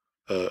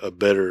a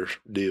better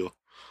deal.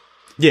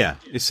 Yeah,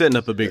 it's setting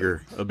up a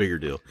bigger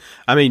deal.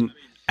 I mean,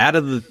 out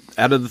of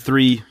the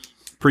three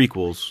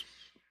prequels,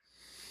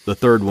 the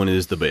third one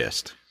is the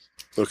best.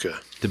 Okay.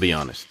 To be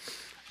honest,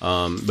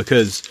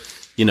 because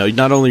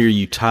not only are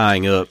you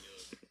tying up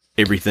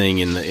everything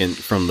in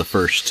from the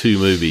first two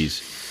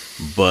movies,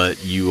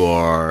 but you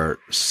are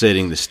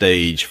setting the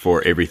stage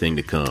for everything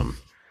to come.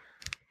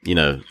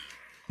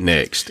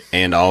 Next,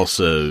 and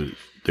also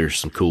there's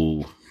some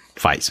cool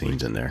fight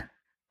scenes in there,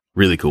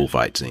 really cool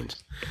fight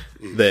scenes.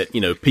 That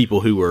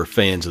people who were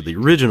fans of the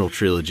original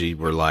trilogy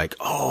were like,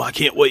 "Oh, I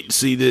can't wait to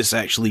see this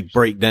actually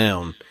break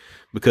down,"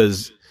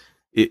 because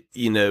it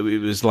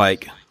was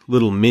like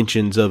little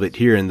mentions of it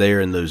here and there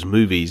in those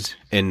movies,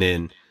 and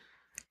then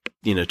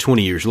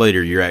 20 years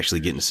later you're actually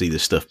getting to see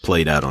this stuff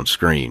played out on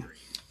screen,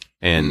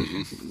 and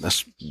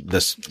that's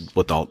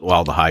what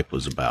all the hype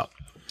was about.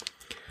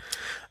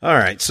 All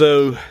right,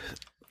 so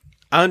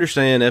I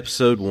understand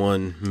episode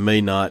 1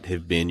 may not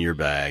have been your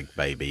bag,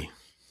 baby,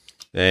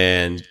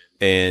 and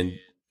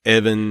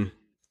Evan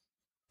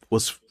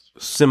was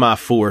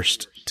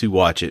semi-forced to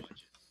watch it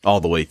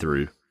all the way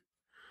through.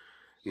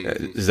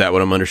 Is that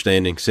what I'm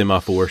understanding?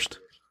 Semi-forced?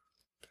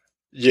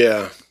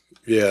 Yeah.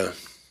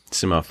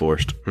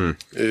 Semi-forced.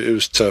 It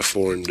was tough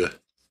for him to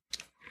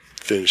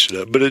finish it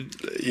up, but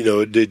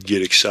it did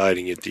get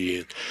exciting at the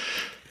end.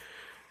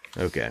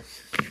 Okay.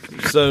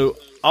 So,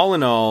 all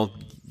in all,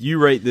 you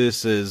rate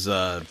this as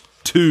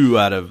 2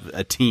 out of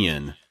a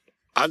 10.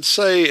 I'd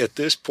say at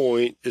this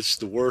point, it's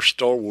the worst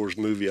Star Wars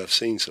movie I've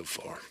seen so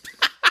far.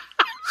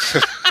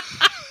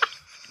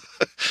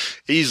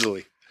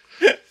 Easily.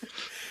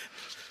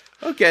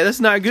 Okay, that's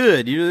not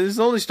good. This is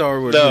the only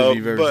Star Wars movie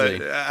you've ever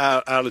seen.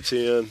 Out of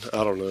 10,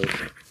 I don't know.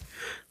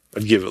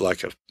 I'd give it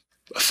like a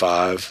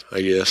 5,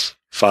 I guess.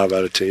 5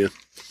 out of 10.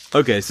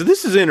 Okay, so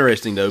this is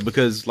interesting, though,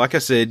 because, like I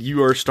said,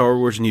 you are a Star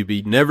Wars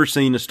newbie, never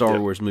seen a Star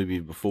Wars movie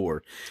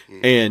before.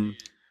 And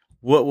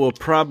what we'll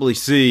probably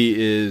see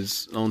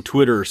is on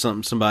Twitter or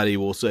something, somebody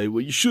will say,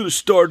 well, you should have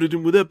started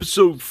with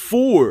episode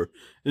 4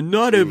 and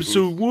not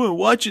episode 1.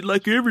 Watch it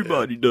like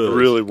everybody does. I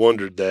really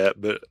wondered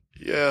that, but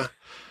yeah.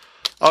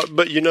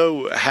 But,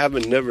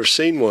 having never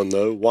seen one,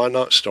 though, why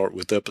not start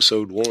with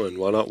episode 1?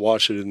 Why not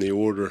watch it in the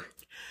order,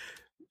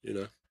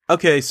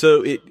 Okay,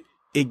 so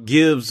it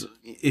gives,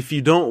 if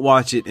you don't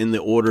watch it in the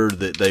order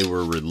that they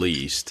were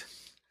released,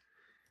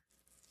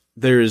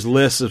 there is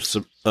less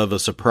of a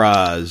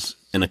surprise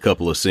in a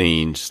couple of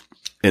scenes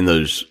in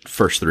those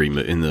first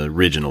 3, in the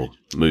original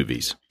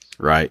movies,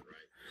 right?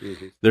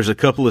 Mm-hmm. There's a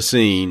couple of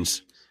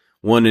scenes,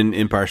 one in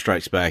Empire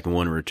Strikes Back and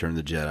one in Return of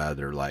the Jedi,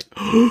 they're like,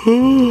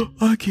 oh,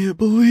 I can't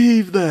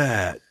believe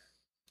that.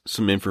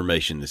 Some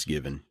information that's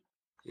given.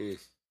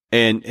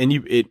 And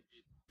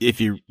if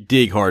you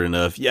dig hard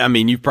enough,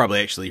 you've probably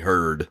actually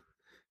heard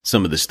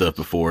some of this stuff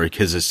before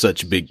because it's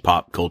such a big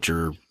pop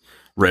culture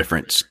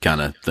reference kind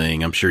of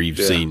thing. I'm sure you've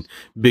seen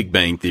Big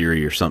Bang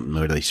Theory or something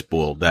where they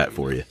spoiled that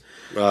for you.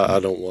 I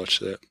don't watch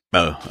that.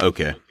 Oh,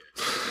 okay.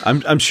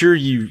 I'm sure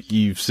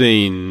you've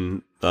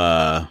seen,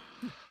 what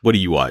do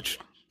you watch?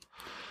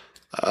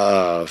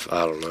 I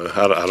don't know.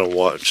 I don't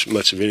watch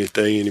much of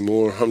anything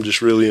anymore. I'm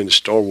just really into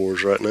Star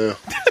Wars right now.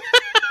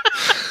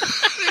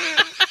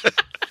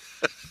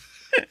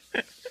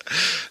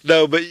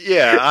 No, but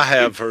yeah, I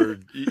have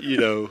heard,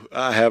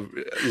 I have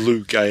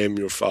Luke, I am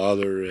your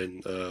father,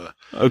 and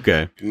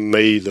okay,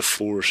 may the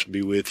Force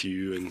be with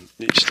you, and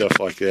stuff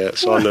like that.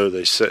 So I know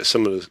they say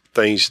some of the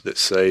things that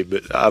say,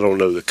 but I don't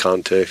know the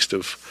context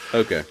of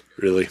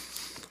really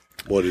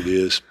what it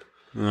is.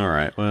 All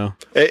right, well.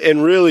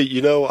 And really,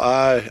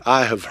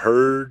 I have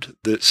heard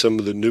that some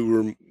of the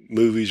newer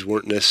movies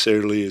weren't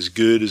necessarily as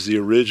good as the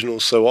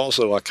original, so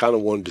also I kind of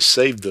wanted to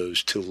save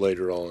those till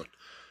later on.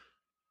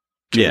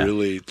 To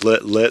really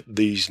let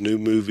these new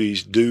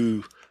movies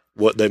do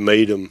what they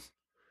made them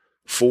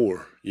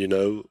for,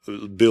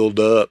 build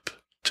up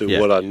to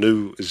what I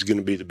knew is going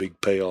to be the big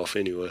payoff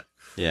anyway.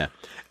 Yeah.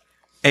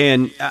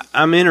 And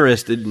I'm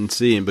interested in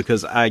seeing,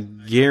 because I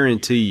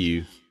guarantee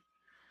you,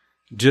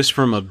 just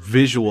from a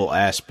visual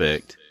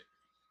aspect,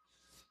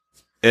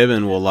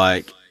 Evan will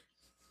like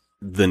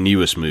the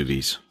newest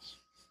movies,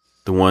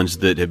 the ones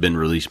that have been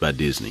released by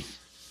Disney.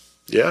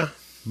 Yeah.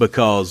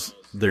 Because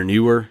they're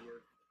newer.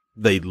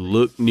 They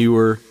look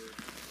newer,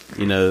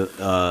 they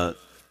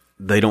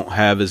don't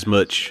have as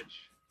much,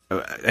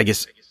 I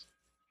guess,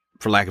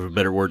 for lack of a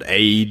better word,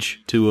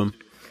 age to them.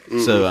 Mm-hmm.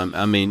 So,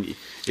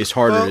 it's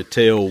harder to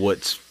tell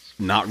what's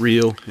not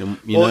real.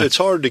 It's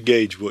hard to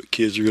gauge what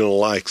kids are going to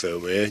like, though,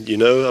 man.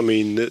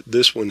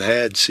 This one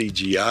had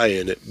CGI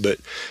in it, but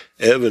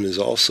Evan is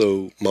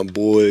also my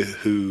boy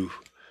who,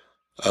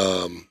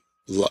 at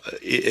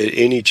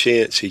any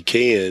chance he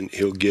can,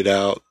 he'll get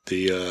out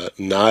the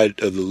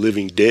Night of the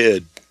Living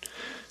Dead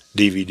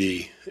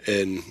DVD,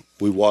 and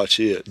we watch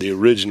it, the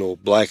original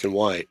black and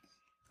white.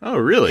 Oh,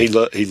 really?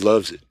 He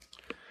loves it.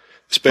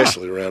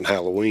 especially around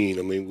Halloween.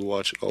 I mean, we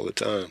watch it all the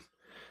time.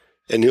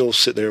 And he'll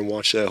sit there and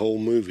watch that whole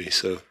movie.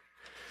 So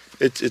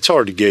it's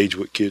hard to gauge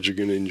what kids are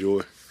going to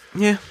enjoy.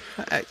 Yeah,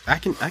 I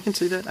can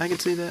see that. I can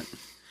see that.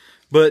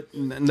 But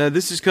now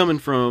this is coming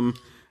from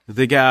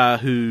the guy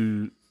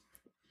who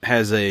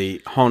has a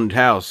haunted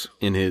house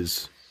in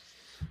his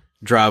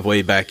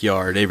driveway,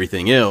 backyard,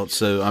 everything else.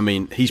 So, I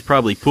mean, he's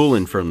probably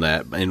pulling from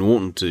that and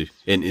wanting to,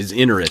 and is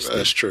interested.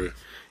 That's true.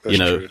 That's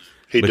true.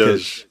 He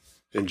does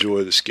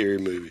enjoy the scary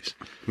movies.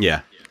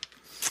 Yeah.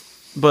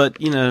 But,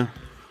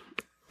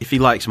 if he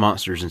likes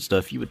monsters and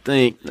stuff, you would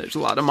think there's a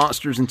lot of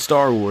monsters in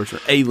Star Wars or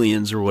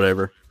aliens or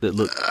whatever that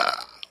look.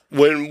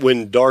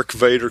 When Darth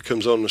Vader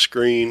comes on the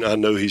screen, I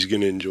know he's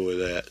going to enjoy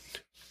that.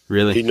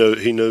 Really?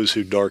 He knows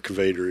who Darth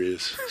Vader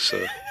is.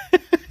 So,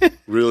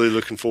 really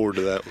looking forward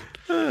to that one.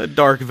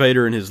 Darth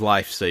Vader and his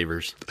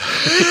lifesavers.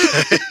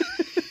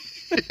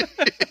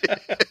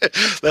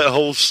 That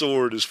whole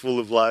sword is full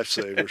of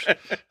lifesavers.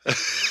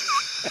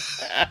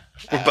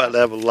 We're about to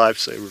have a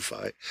lifesaver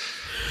fight.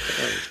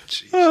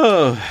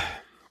 Oh,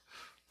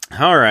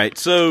 all right.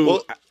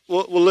 So,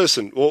 well,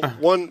 listen. Well,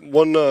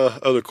 one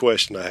other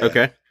question I have.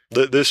 Okay.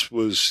 This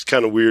was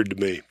kind of weird to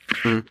me.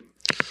 Mm-hmm.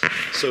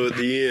 So at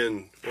the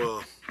end,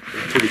 well,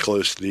 pretty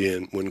close to the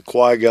end, when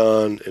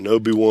Qui-Gon and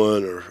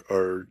Obi-Wan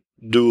are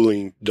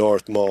dueling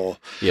Darth Maul.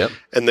 Yep.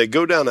 And they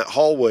go down that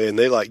hallway and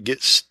they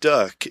get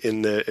stuck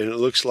and it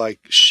looks like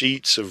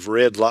sheets of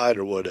red light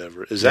or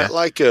whatever. Is that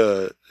like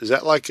a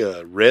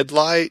red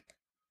light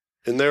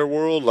in their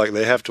world? Like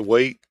they have to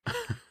wait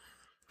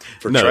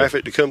for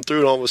traffic to come through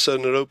and all of a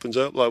sudden it opens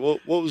up? Like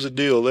what was the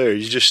deal there?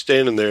 You're just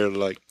standing there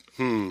like,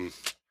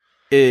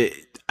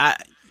 I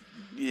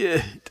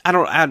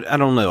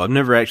don't know. I've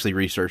never actually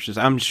researched this.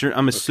 I'm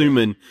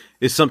assuming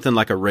it's something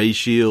like a ray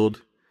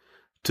shield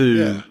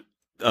to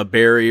a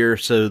barrier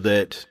so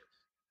that,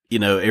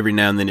 every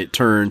now and then it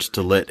turns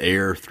to let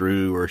air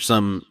through or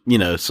some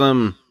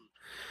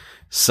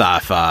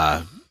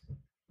sci-fi,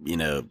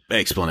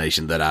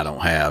 explanation that I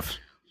don't have.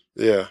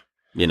 Yeah.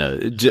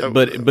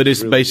 But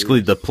it's really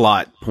basically weird.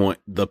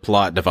 the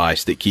plot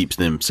device that keeps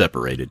them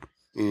separated.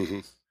 Mm-hmm.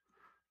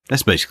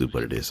 That's basically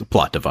what it is, a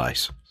plot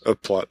device. A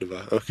plot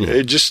device. Okay. Yeah.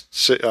 I just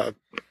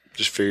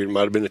figured it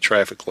might have been a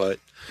traffic light.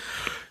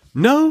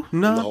 No,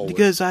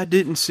 because I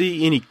didn't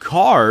see any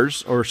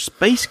cars or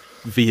space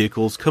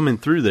vehicles coming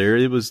through there.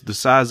 It was the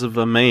size of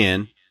a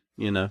man,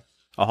 a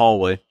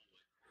hallway.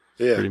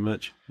 Yeah. Pretty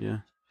much.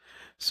 Yeah.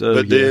 So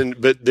But then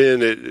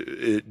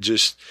it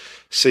just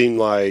seemed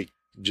like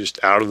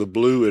just out of the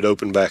blue it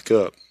opened back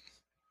up.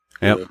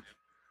 Yep.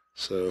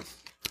 So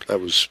that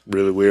was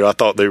really weird. I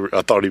thought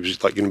he was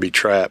going to be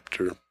trapped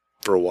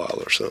for a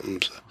while or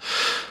something. So.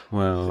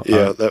 Well,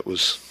 that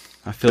was.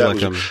 I feel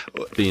like I'm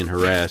being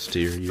harassed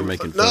here. You're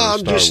making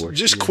fun of Star Wars.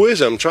 Just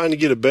quiz. I'm trying to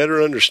get a better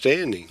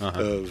understanding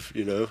of,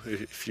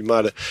 if you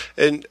might have.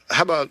 And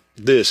how about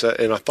this?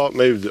 And I thought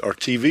maybe our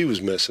TV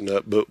was messing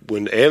up, but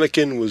when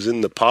Anakin was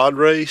in the pod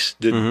race,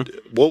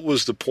 what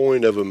was the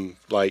point of him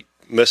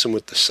messing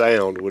with the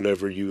sound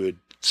whenever you would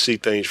see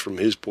things from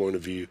his point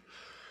of view?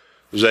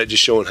 Was that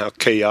just showing how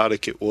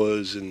chaotic it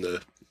was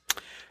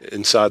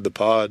inside the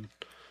pod?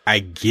 I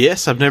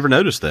guess I've never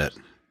noticed that.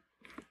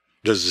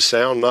 Does the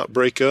sound not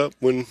break up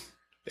when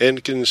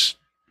Anakin's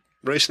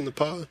racing the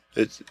pod?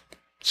 It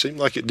seemed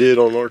like it did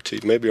on our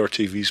TV. Maybe our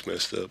TV's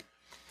messed up.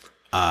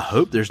 I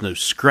hope there's no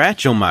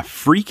scratch on my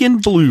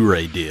freaking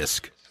Blu-ray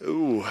disc.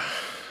 Ooh.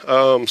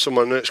 So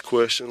my next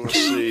question, let's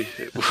see.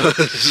 It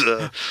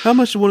was... how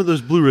much do one of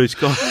those Blu-rays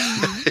cost?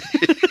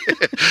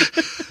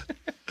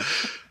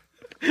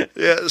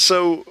 Yeah,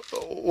 so,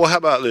 well, how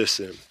about this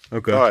then?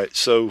 Okay. All right,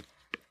 so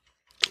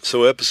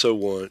episode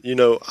 1,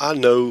 I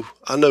know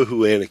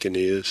who Anakin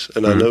is,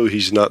 and I know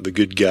he's not the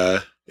good guy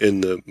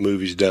in the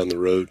movies down the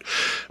road.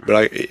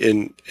 But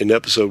in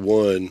episode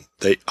 1,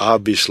 they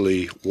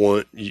obviously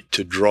want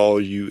to draw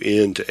you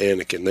into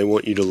Anakin. They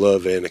want you to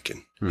love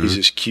Anakin. Mm-hmm. He's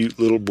this cute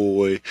little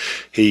boy.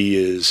 He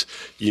is,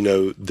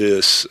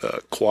 this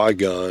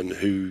Qui-Gon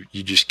who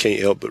you just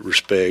can't help but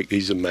respect.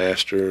 He's a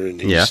master,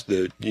 and he's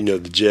the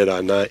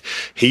Jedi Knight.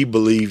 He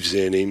believes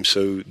in him,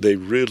 so they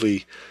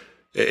really...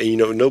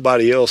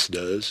 nobody else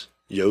does.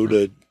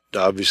 Yoda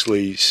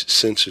obviously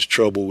senses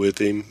trouble with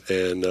him,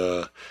 and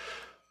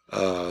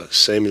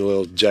Samuel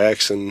L.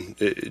 Jackson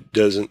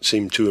doesn't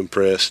seem too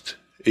impressed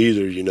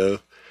either,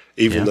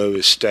 even though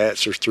his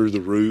stats are through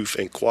the roof,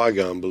 and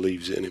Qui-Gon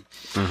believes in him.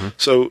 Mm-hmm.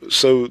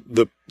 So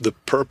the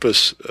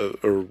purpose,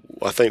 or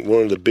I think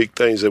one of the big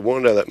things they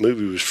wanted out of that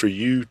movie was for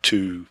you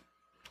to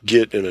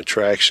get an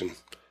attraction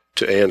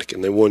to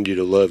Anakin. They wanted you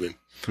to love him,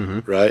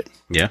 right?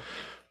 Yeah.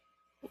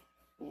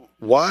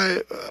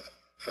 Why?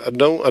 I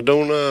don't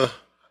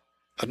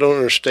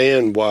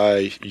understand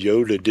why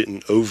Yoda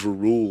didn't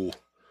overrule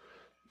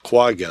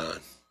Qui-Gon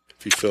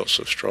if he felt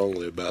so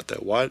strongly about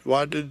that. Why'd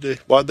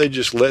they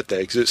just let that?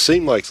 Because it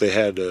seemed like they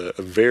had a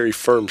very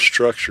firm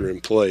structure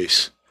in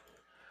place.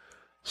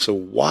 So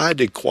why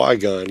did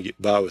Qui-Gon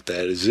get by with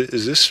that?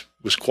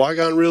 Was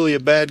Qui-Gon really a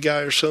bad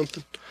guy or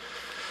something?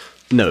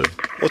 No.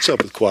 What's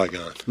up with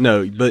Qui-Gon?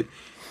 No, but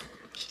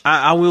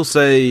I will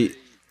say,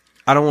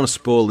 I don't want to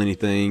spoil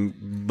anything,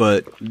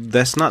 but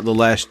that's not the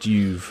last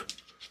you've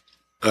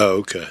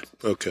heard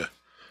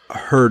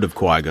of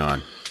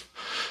Qui-Gon.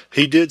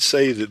 He did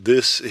say that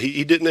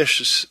he didn't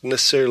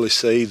necessarily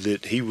say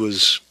that he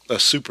was a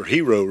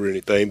superhero or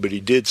anything, but he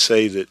did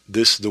say that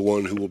this is the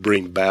one who will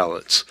bring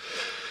balance.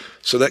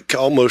 So that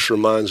almost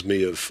reminds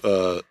me of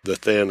the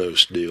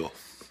Thanos deal.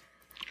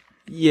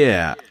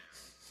 Yeah.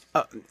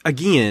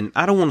 Again,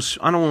 I don't want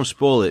to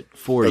spoil it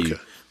for you,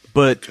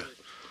 but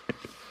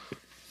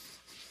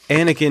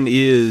Anakin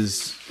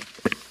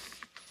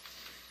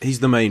he's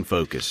the main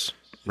focus,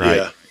 right?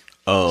 Yeah.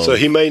 So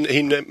he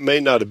may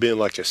not have been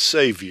like a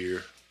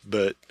savior,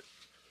 but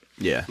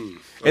yeah,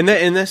 and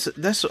that's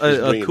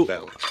a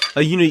cool,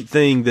 a unique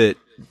thing that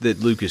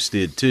Lucas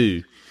did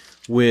too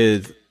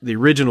with the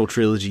original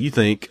trilogy. You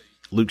think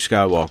Luke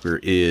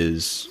Skywalker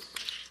is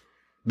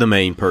the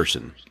main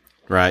person,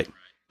 right?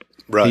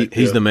 Right.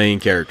 He's the main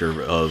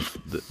character of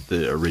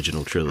the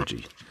original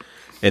trilogy,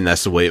 and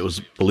that's the way it was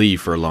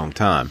believed for a long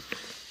time.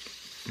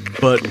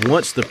 But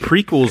once the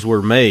prequels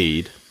were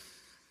made,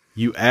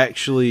 you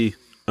actually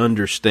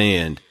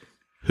understand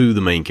who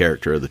the main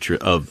character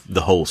of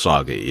the whole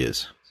saga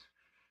is,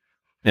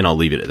 and I'll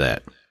leave it at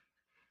that.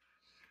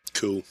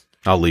 Cool.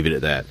 I'll leave it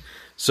at that.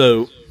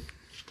 So,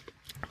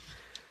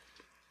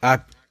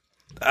 I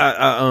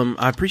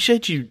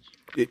appreciate you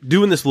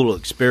doing this little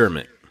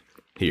experiment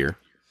here.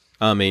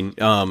 I mean,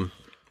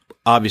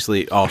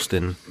 obviously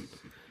Austin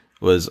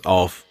was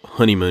off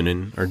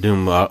honeymooning or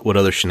doing what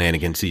other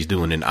shenanigans he's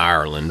doing in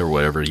Ireland or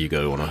wherever you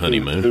go on a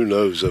honeymoon. Who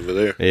knows over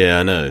there? Yeah,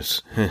 I know.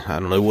 I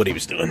don't know what he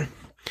was doing.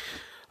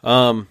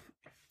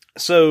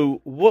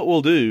 So what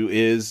we'll do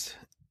is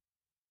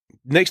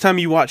next time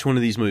you watch one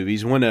of these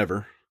movies,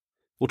 whenever,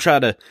 we'll try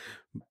to,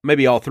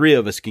 maybe all three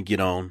of us can get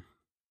on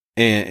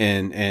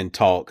and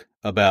talk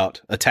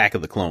about Attack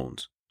of the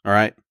Clones. All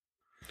right.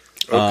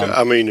 Okay.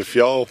 I mean, if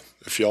y'all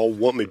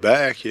want me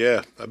back,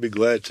 yeah, I'd be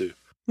glad to.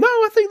 No,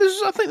 I think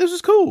this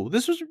is cool.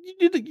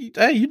 You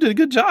did a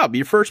good job.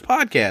 Your first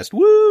podcast.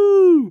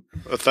 Woo!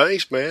 Well,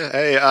 thanks, man.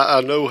 Hey,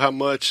 I know how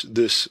much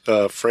this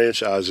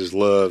franchise is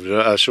loved. And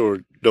I sure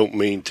don't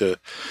mean to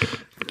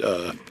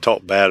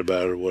talk bad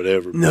about it or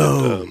whatever.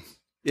 No.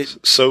 But,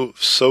 so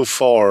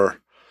far,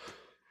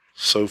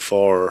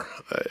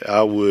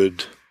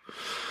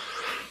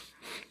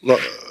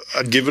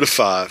 I'd give it a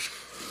 5.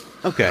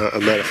 Okay.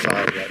 I'm at a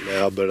 5 right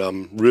now, but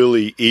I'm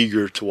really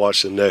eager to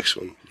watch the next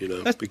one,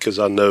 because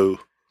I know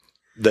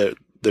that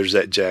there's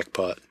that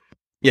jackpot.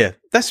 Yeah,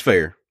 that's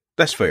fair.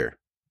 That's fair.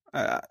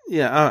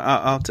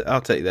 I'll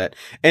take that.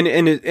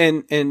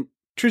 And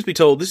truth be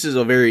told, this is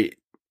a very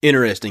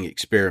interesting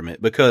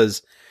experiment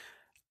because,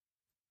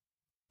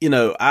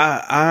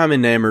 I'm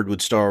enamored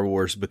with Star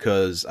Wars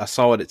because I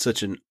saw it at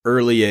such an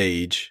early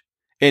age.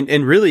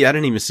 And really, I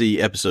didn't even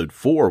see episode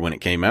 4 when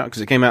it came out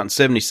because it came out in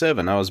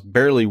 1977. I was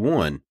barely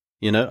 1.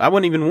 I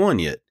wasn't even 1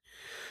 yet.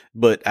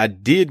 But I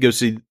did go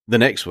see the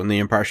next one, The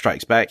Empire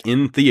Strikes Back,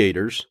 in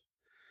theaters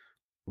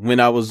when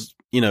I was,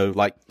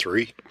 like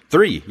 3.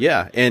 3,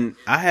 yeah. And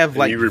I have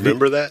you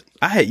remember that?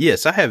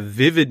 Yes, I have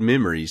vivid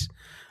memories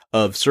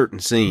of certain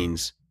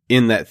scenes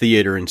in that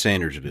theater in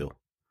Sandersville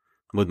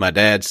with my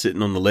dad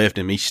sitting on the left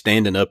and me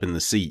standing up in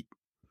the seat.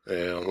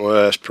 Yeah,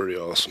 well, that's pretty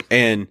awesome.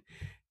 And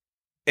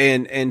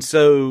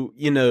so,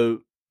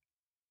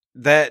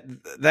 I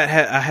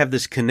have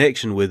this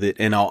connection with it,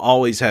 and I'll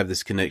always have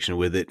this connection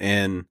with it,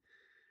 and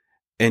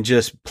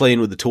just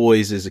playing with the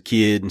toys as a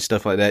kid and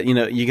stuff like that.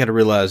 You got to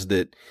realize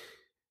that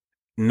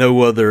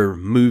no other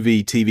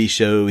movie, TV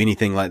show,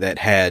 anything like that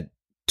had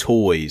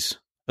toys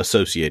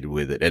associated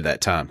with it at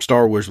that time.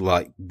 Star Wars was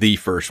like the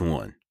first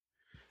one,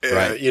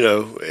 right?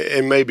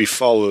 And maybe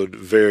followed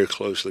very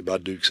closely by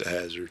Dukes of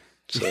Hazzard.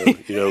 So,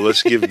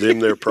 let's give them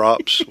their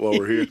props while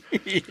we're here.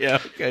 Yeah,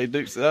 okay,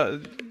 Dukes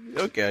of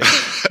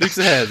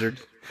Hazzard.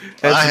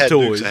 I had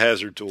toys. Dukes of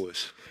Hazzard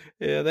toys.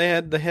 Yeah, they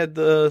had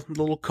the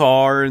little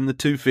car and the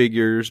 2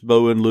 figures,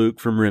 Bo and Luke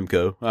from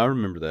Remco. I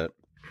remember that.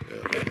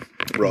 Yeah.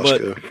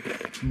 Roscoe.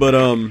 But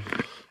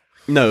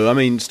no, I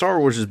mean Star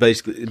Wars is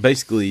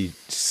basically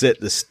set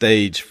the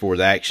stage for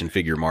the action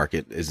figure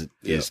market as it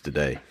is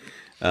today.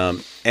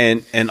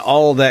 And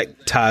all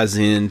that ties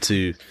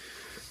into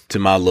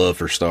my love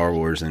for Star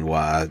Wars and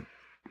why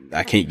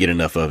I can't get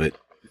enough of it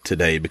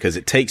today because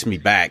it takes me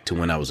back to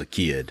when I was a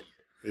kid.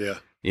 Yeah.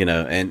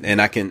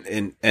 And I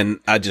can, and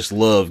I just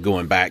love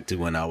going back to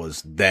when I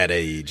was that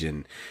age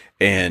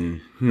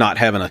and not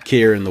having a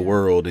care in the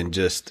world and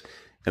just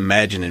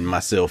imagining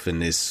myself in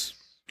this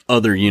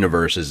other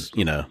universe as,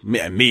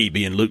 me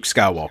being Luke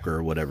Skywalker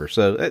or whatever.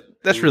 So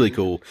that's really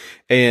cool.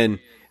 And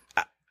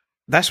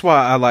that's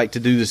why I like to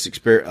do this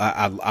experiment.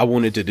 I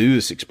wanted to do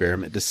this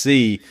experiment to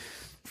see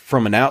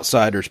from an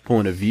outsider's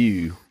point of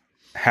view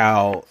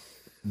how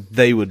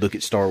they would look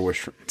at Star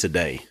Wars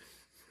today.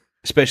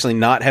 Especially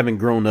not having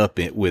grown up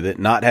with it,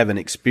 not having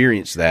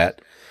experienced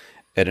that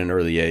at an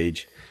early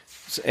age,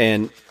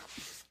 and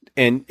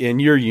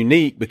you're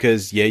unique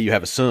because you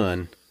have a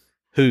son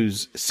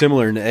who's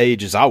similar in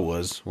age as I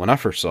was when I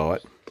first saw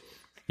it,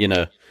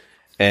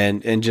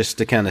 and just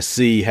to kind of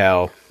see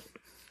how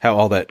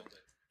all that,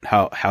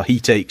 how he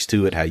takes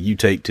to it, how you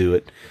take to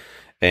it,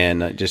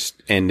 and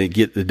and to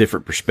get the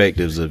different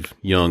perspectives of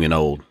young and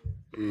old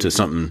to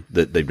something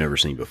that they've never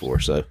seen before.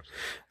 So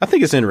I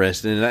think it's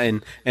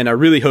interesting, and I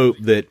really hope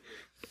that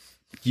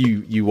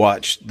you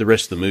watch the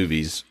rest of the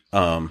movies,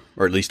 or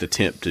at least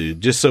attempt to,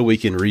 just so we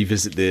can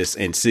revisit this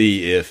and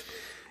see if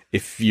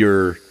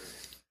you're,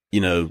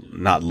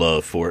 not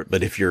love for it,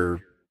 but if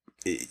you're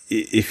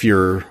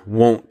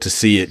want to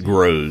see it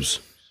grows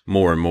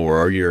more and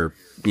more, or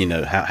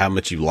how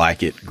much you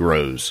like it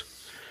grows,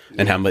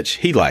 and how much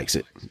he likes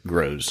it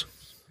grows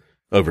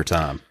over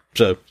time.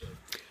 So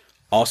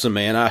awesome,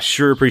 man. I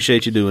sure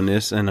appreciate you doing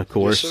this. And of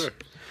course, yes,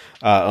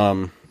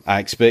 I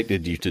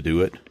expected you to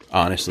do it,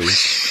 honestly.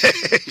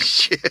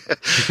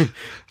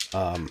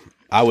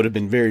 I would have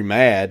been very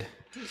mad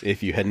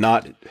if you had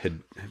not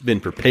been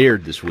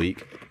prepared this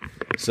week.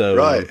 So,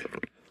 right.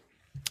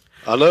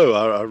 I know.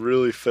 I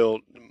really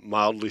felt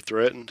mildly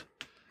threatened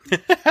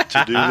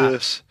to do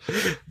this.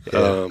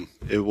 Yeah.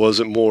 It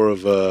wasn't more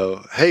of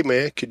a, hey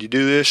man, could you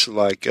do this?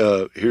 Like,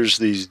 here's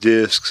these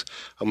discs.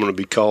 I'm going to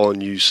be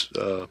calling you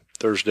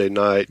Thursday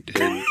night,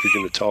 and you're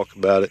going to talk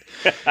about it.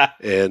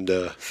 And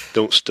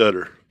don't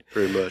stutter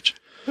very much.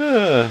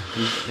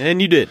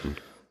 And you didn't.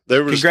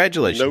 There was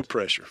Congratulations. No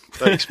pressure.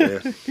 Thanks, man.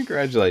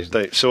 Congratulations.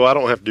 Thanks. So I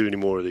don't have to do any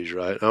more of these,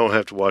 right? I don't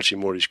have to watch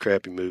any more of these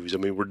crappy movies. I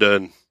mean, we're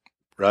done,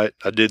 right?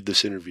 I did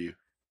this interview.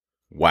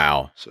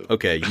 Wow. So,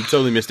 okay, you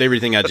totally missed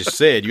everything I just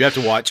said. You have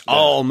to watch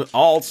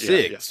all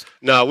six.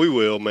 Yeah. No, we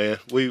will, man.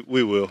 We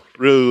will.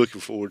 Really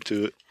looking forward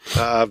to it.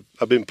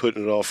 I've been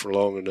putting it off for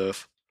long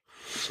enough.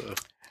 So,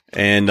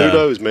 and who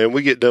knows, man?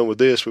 We get done with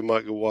this, we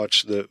might go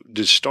watch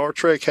Did Star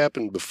Trek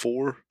happen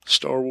before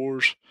Star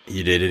Wars?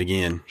 You did it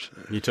again.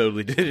 You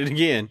totally did it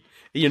again.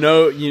 That's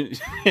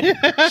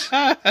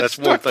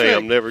one thing.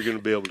 I'm never going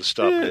to be able to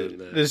stop doing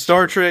that. Did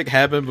Star Trek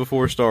happen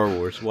before Star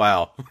Wars?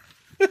 Wow.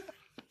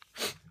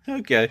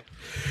 Okay.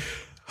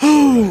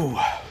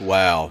 Oh,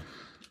 wow.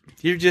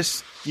 You're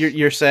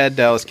a sad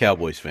Dallas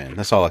Cowboys fan.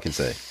 That's all I can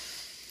say.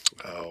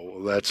 Oh,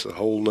 well, that's a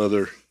whole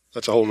nother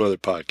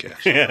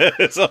podcast. Yeah,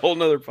 it's a whole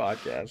nother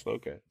podcast.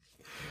 Okay.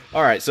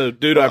 All right. So,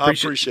 dude, I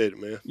appreciate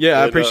it, man. Yeah,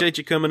 I appreciate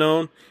you coming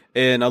on,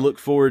 and I look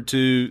forward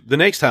to the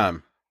next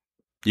time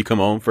you come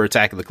on for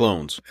Attack of the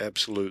Clones.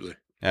 Absolutely.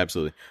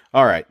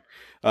 All right.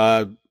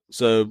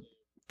 So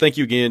thank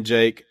you again,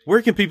 Jake.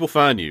 Where can people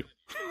find you?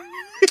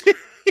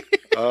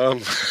 I'm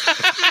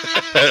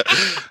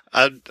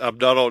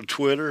not on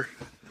Twitter.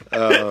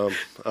 I'm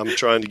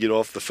trying to get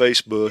off the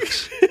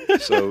Facebooks.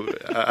 So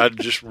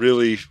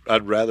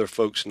I'd rather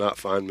folks not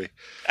find me.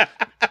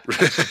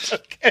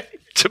 Okay.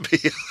 To be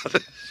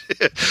honest.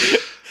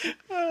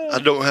 I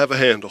don't have a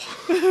handle.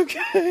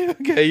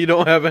 Okay. You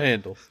don't have a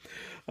handle.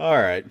 All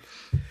right.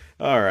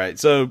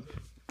 So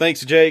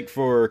thanks, Jake,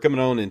 for coming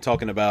on and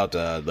talking about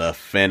the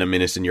Phantom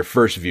Menace and your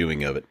first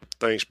viewing of it.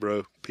 Thanks,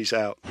 bro. Peace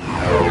out.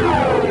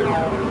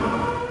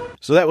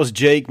 So that was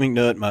Jake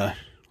McNutt,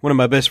 one of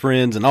my best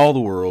friends in all the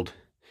world,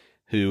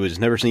 who has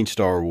never seen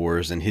Star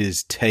Wars, and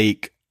his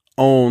take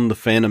on the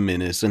Phantom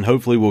Menace, and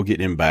hopefully we'll get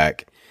him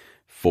back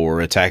for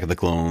Attack of the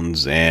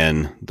Clones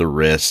and the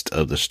rest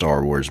of the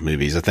Star Wars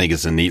movies. I think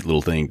it's a neat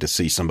little thing to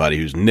see somebody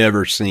who's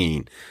never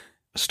seen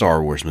a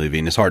Star Wars movie,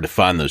 and it's hard to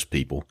find those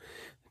people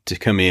to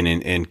come in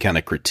and kind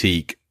of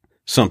critique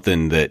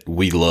something that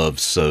we love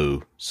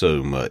so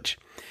much.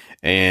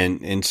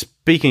 And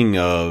speaking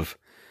of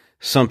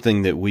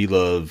something that we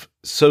love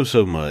so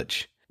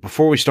much,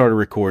 before we started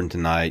recording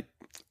tonight,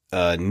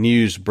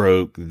 news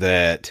broke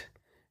that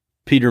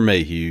Peter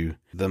Mayhew,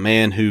 the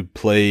man who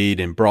played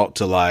and brought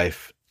to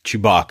life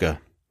Chewbacca,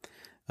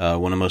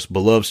 one of the most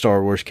beloved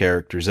Star Wars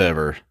characters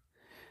ever,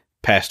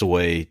 passed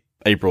away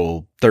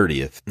April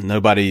 30th.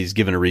 Nobody's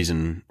given a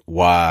reason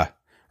why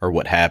or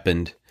what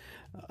happened,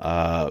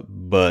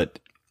 but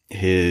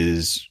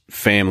his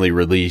family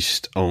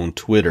released on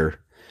Twitter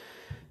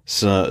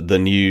the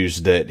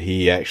news that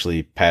he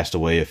actually passed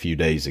away a few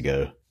days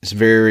ago. It's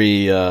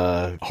very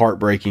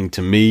heartbreaking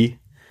to me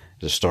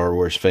as a Star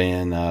Wars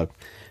fan,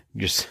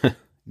 just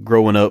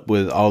growing up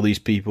with all these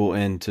people,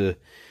 and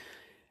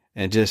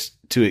just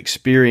to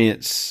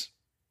experience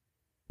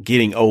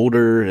getting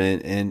older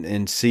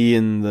and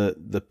seeing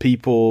the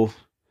people,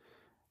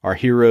 our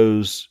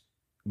heroes,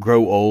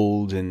 grow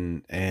old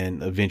and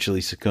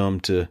eventually succumb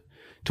to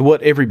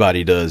what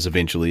everybody does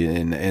eventually,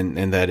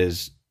 and that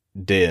is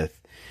death.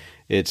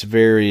 It's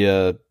very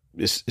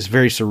it's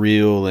very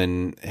surreal,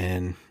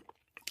 and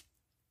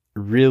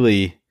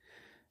really,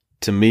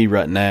 to me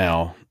right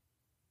now,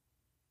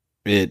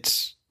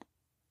 it's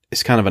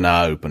kind of an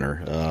eye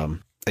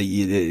opener.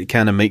 It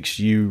kind of makes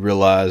you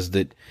realize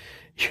that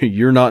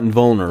you're not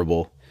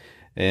invulnerable,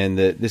 and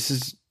that this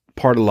is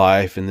part of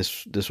life, and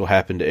this will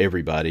happen to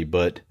everybody.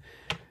 But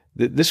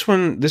this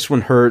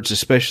one hurts,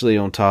 especially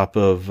on top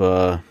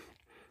of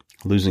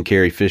losing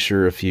Carrie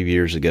Fisher a few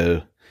years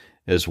ago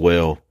as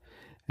well,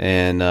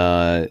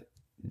 and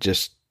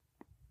just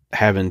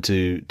having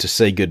to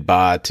say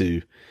goodbye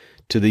to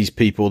these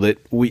people that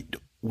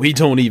we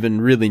don't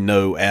even really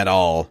know at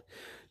all,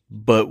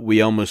 but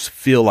we almost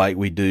feel like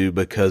we do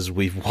because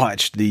we've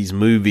watched these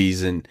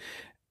movies and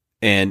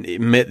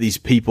met these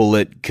people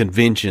at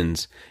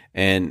conventions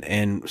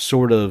and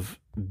sort of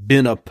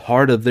been a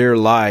part of their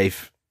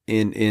life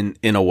in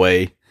a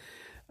way,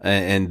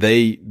 and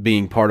they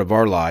being part of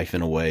our life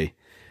in a way,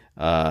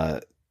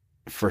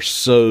 for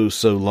so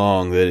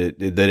long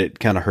that it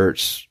kind of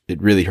hurts.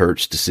 It really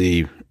hurts to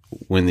see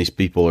when these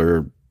people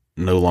are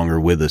no longer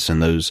with us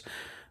and those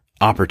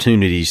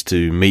opportunities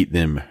to meet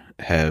them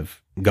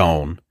have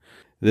gone.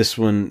 This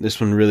one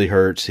really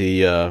hurts.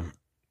 He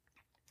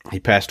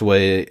passed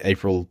away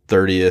April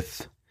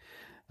 30th,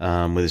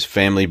 with his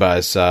family by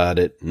his side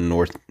at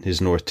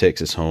his North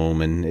Texas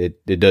home. And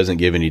it doesn't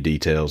give any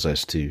details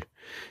as to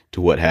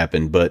what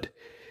happened, but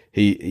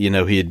he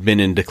had been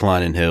in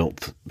declining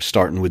health,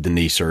 starting with the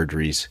knee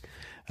surgeries.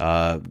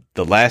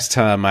 The last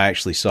time I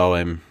actually saw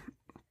him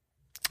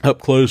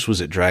up close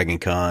was at Dragon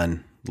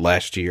Con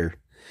last year.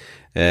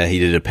 He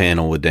did a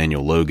panel with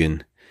Daniel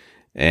Logan,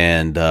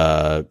 and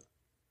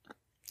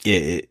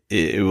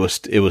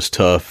it was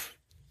tough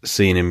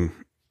seeing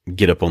him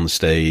get up on the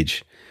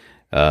stage.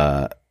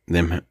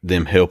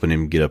 Them helping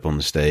him get up on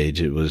the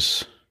stage. It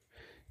was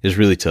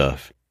really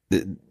tough.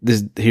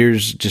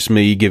 Here's just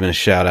me giving a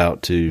shout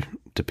out to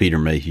Peter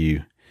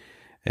Mayhew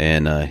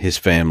and his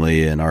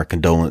family, and our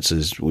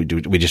condolences. We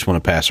just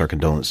want to pass our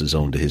condolences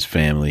on to his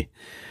family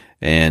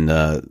and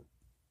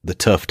the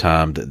tough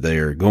time that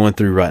they're going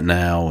through right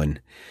now,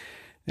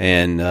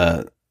 and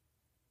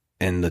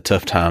the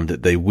tough time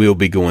that they will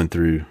be going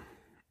through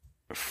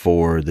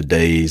for the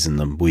days and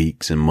the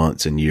weeks and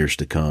months and years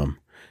to come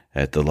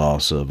at the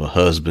loss of a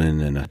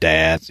husband and a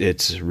dad.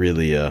 It's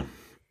really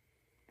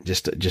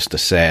just a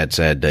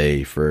sad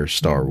day for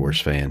Star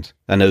Wars fans.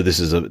 I know this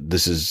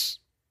is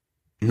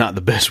not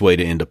the best way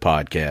to end a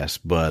podcast,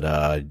 but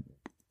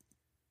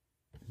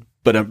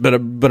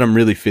I'm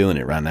really feeling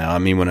it right now. I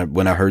mean,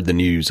 when I heard the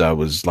news, I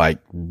was like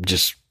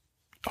just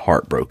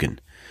heartbroken,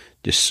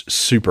 just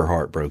super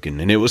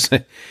heartbroken, and it was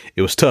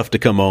tough to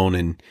come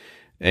on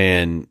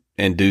and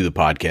do the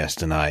podcast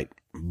tonight.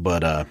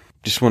 But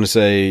just want to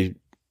say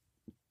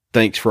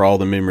thanks for all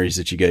the memories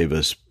that you gave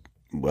us,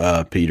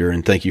 Peter,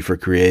 and thank you for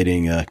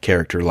creating a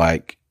character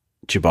like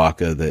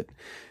Chewbacca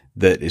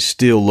that is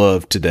still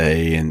loved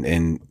today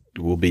and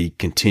will be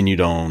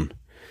continued on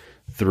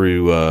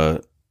through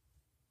a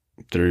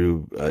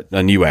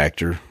new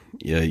actor,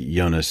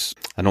 Jonas.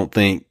 I don't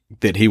think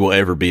that he will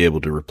ever be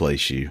able to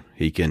replace you.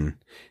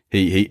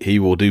 He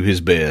will do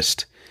his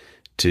best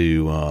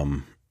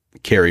to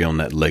carry on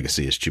that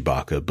legacy as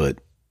Chewbacca, but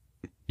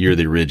you're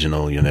the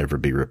original. You'll never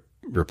be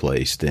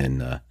replaced,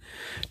 and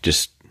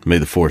just may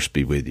the Force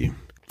be with you.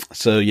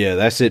 So yeah,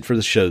 that's it for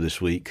the show this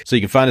week. So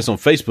you can find us on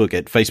Facebook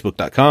at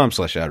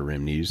facebook.com/Outer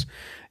Rim News.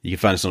 You can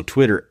find us on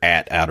Twitter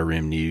at Outer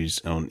Rim News,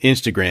 on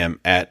Instagram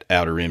at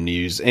Outer Rim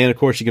News, and of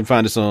course you can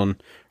find us on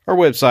our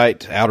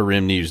website,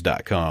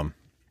 outerrimnews.com.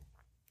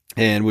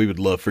 And we would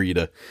love for you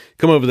to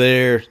come over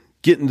there,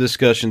 get in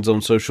discussions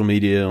on social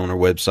media, on our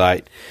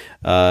website,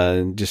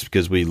 just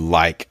because we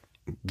like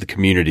the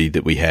community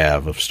that we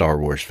have of Star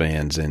Wars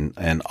fans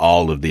and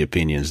all of the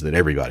opinions that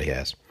everybody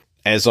has.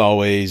 As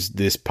always,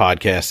 this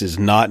podcast is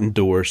not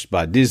endorsed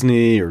by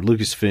Disney or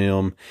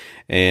Lucasfilm,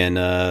 and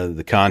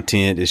the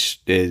content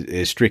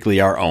is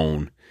strictly our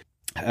own.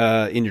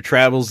 In your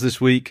travels this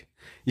week,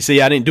 you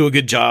see, I didn't do a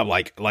good job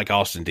like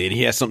Austin did.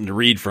 He has something to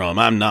read from.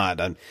 I'm not.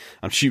 I'm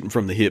shooting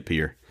from the hip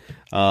here.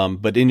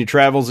 But in your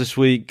travels this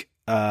week,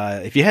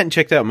 if you hadn't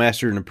checked out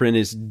Master and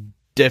Apprentice,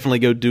 definitely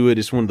go do it.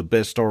 It's one of the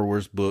best Star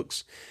Wars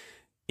books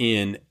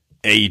in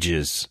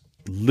ages.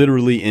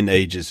 Literally in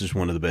ages is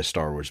one of the best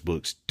Star Wars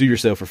books. Do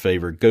yourself a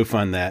favor. Go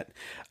find that.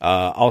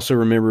 Also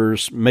remember,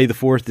 May the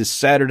 4th is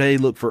Saturday.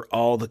 Look for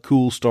all the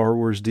cool Star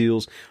Wars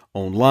deals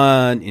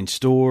online, in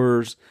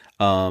stores,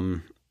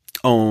 on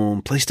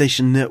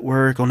PlayStation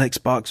Network, on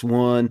Xbox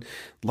One.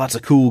 Lots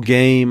of cool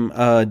game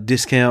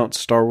discounts,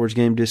 Star Wars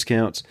game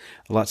discounts.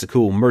 Lots of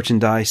cool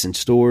merchandise in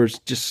stores.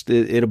 Just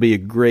it'll be a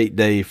great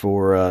day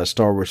for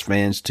Star Wars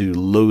fans to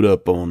load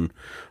up on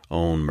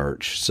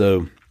merch.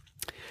 So,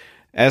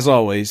 as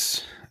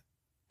always,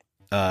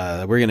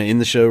 we're going to end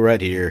the show right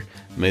here.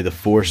 May the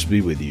Force be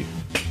with you.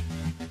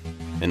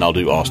 And I'll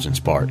do Austin's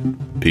part.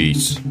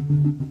 Peace.